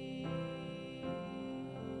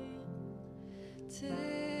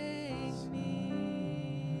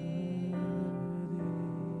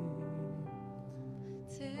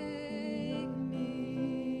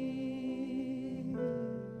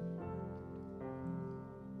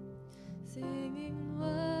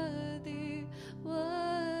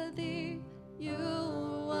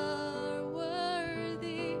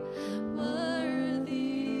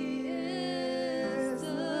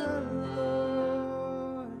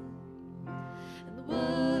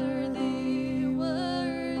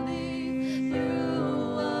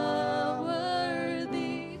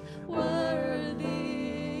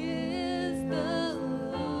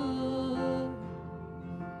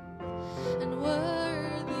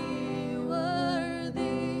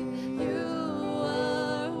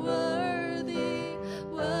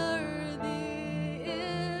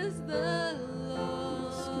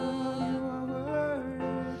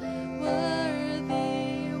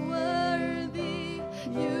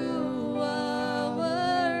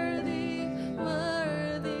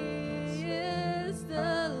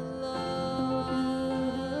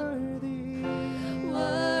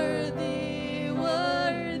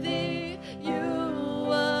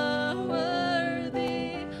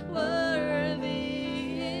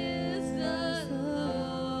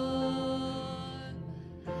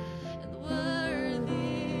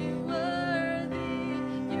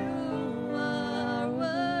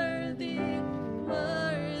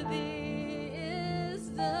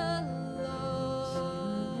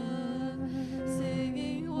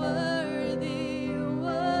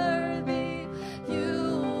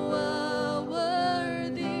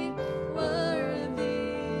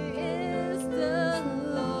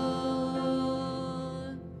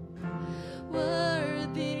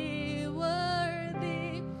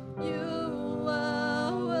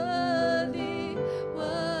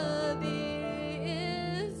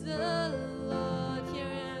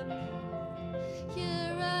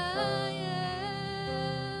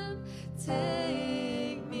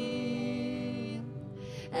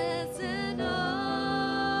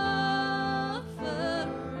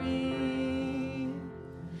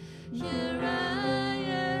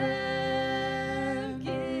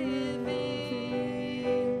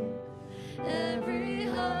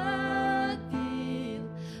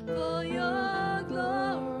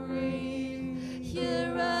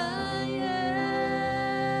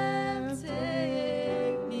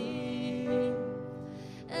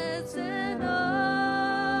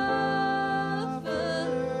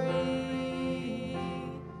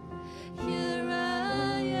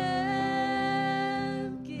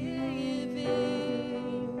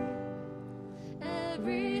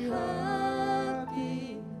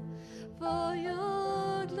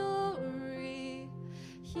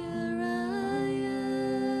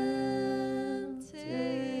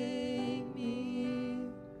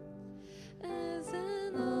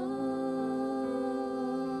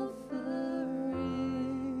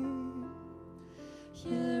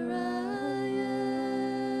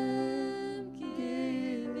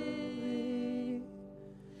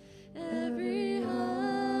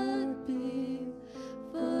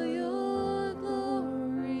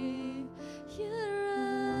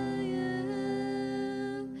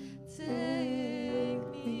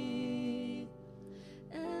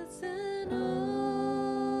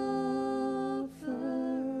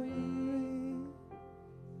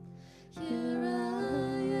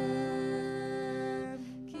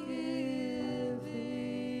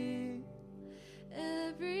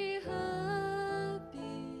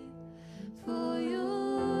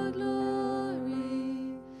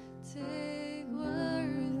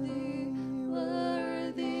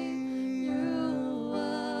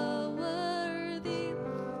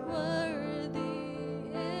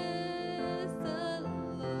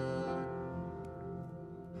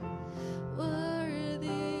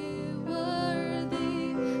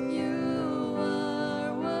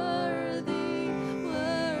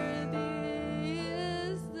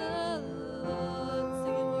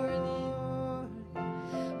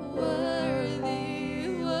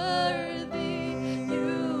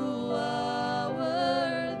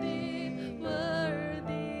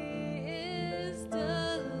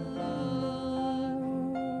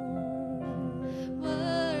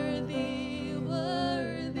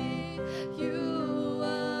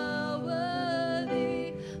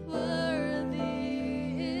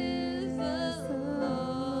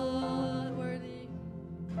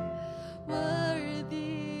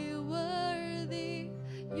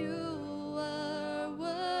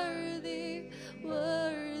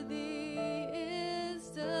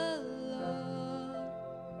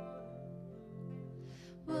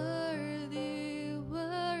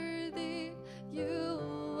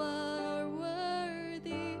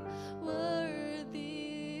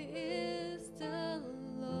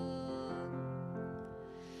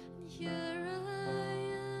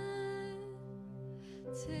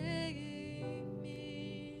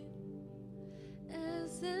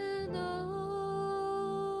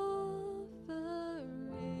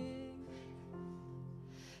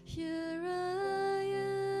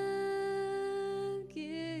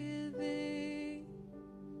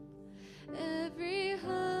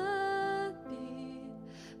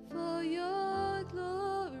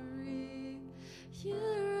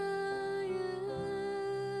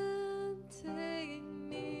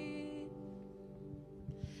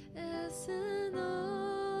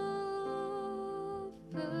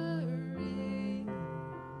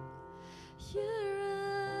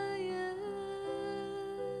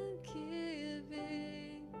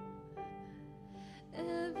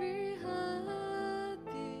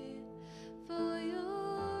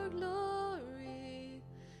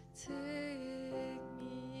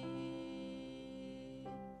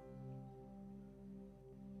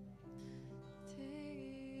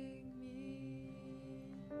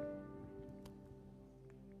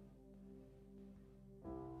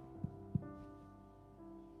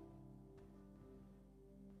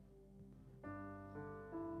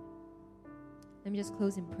 let me just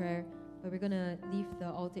close in prayer. But we're going to leave the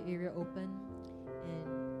altar area open.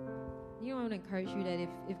 And I want to encourage you that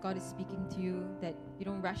if God is speaking to you, that you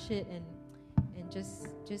don't rush it and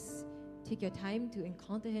just take your time to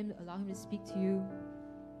encounter Him, allow Him to speak to you.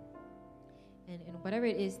 And whatever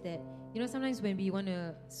it is that, sometimes when we want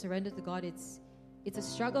to surrender to God, it's a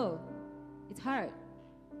struggle. It's hard.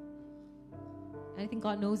 And I think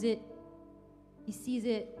God knows it. He sees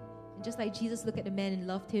it. And just like Jesus looked at the man and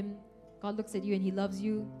loved him, God looks at you and He loves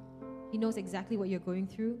you. He knows exactly what you're going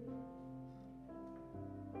through.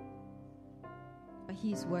 But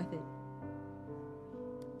He is worth it.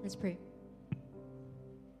 Let's pray.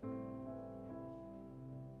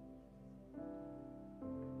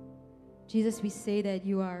 Jesus, we say that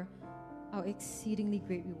You are our exceedingly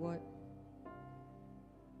great reward.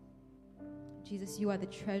 Jesus, You are the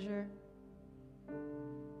treasure.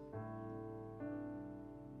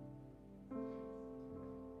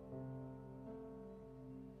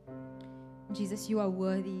 Jesus, You are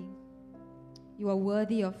worthy. You are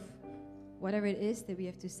worthy of whatever it is that we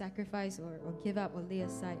have to sacrifice or give up or lay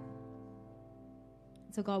aside.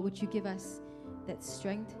 So God, would You give us that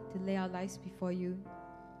strength to lay our lives before You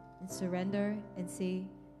and surrender and say,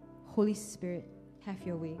 Holy Spirit, have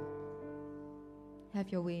Your way. Have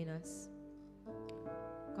Your way in us.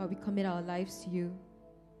 God, we commit our lives to You.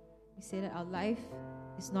 We say that our life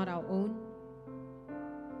is not our own.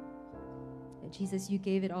 That Jesus, You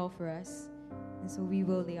gave it all for us. And so we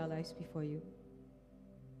will lay our lives before You.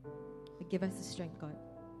 But give us the strength, God.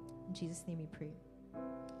 In Jesus' name we pray.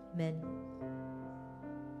 Amen.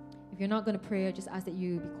 If you're not going to pray, I just ask that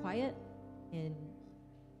you be quiet. And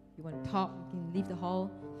if you want to talk, you can leave the hall.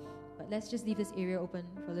 But let's just leave this area open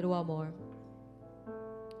for a little while more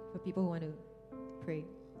for people who want to pray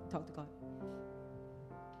and talk to God.